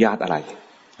อนุญาตอะไร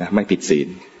นะไม่ผิดศีล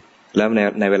แล้ว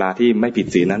ในเวลาที่ไม่ผิด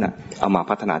ศีลนั้นนะเอามา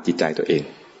พัฒนาจิตใจตัวเอง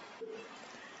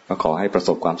ก็ขอให้ประส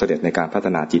บความสำเร็จในการพัฒ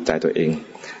นาจิตใจตัวเอง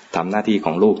ทำหน้าที่ข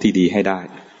องลูกที่ดีให้ได้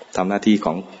ทำหน้าที่ข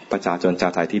องประชาชนชา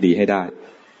วไทยที่ดีให้ได้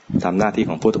ทำหน้าที่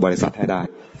ของพุทธบริษัทให้ได้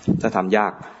ถ้าทำยา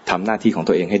กทำหน้าที่ของ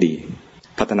ตัวเองให้ดี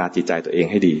พัฒนาจิตใจตัวเอง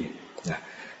ให้ดี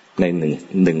ในห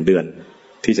นึ่งเดือน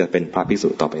ที่จะเป็นพระภิกษุ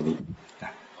ต่อไปนี้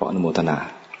ขออนุโมทนา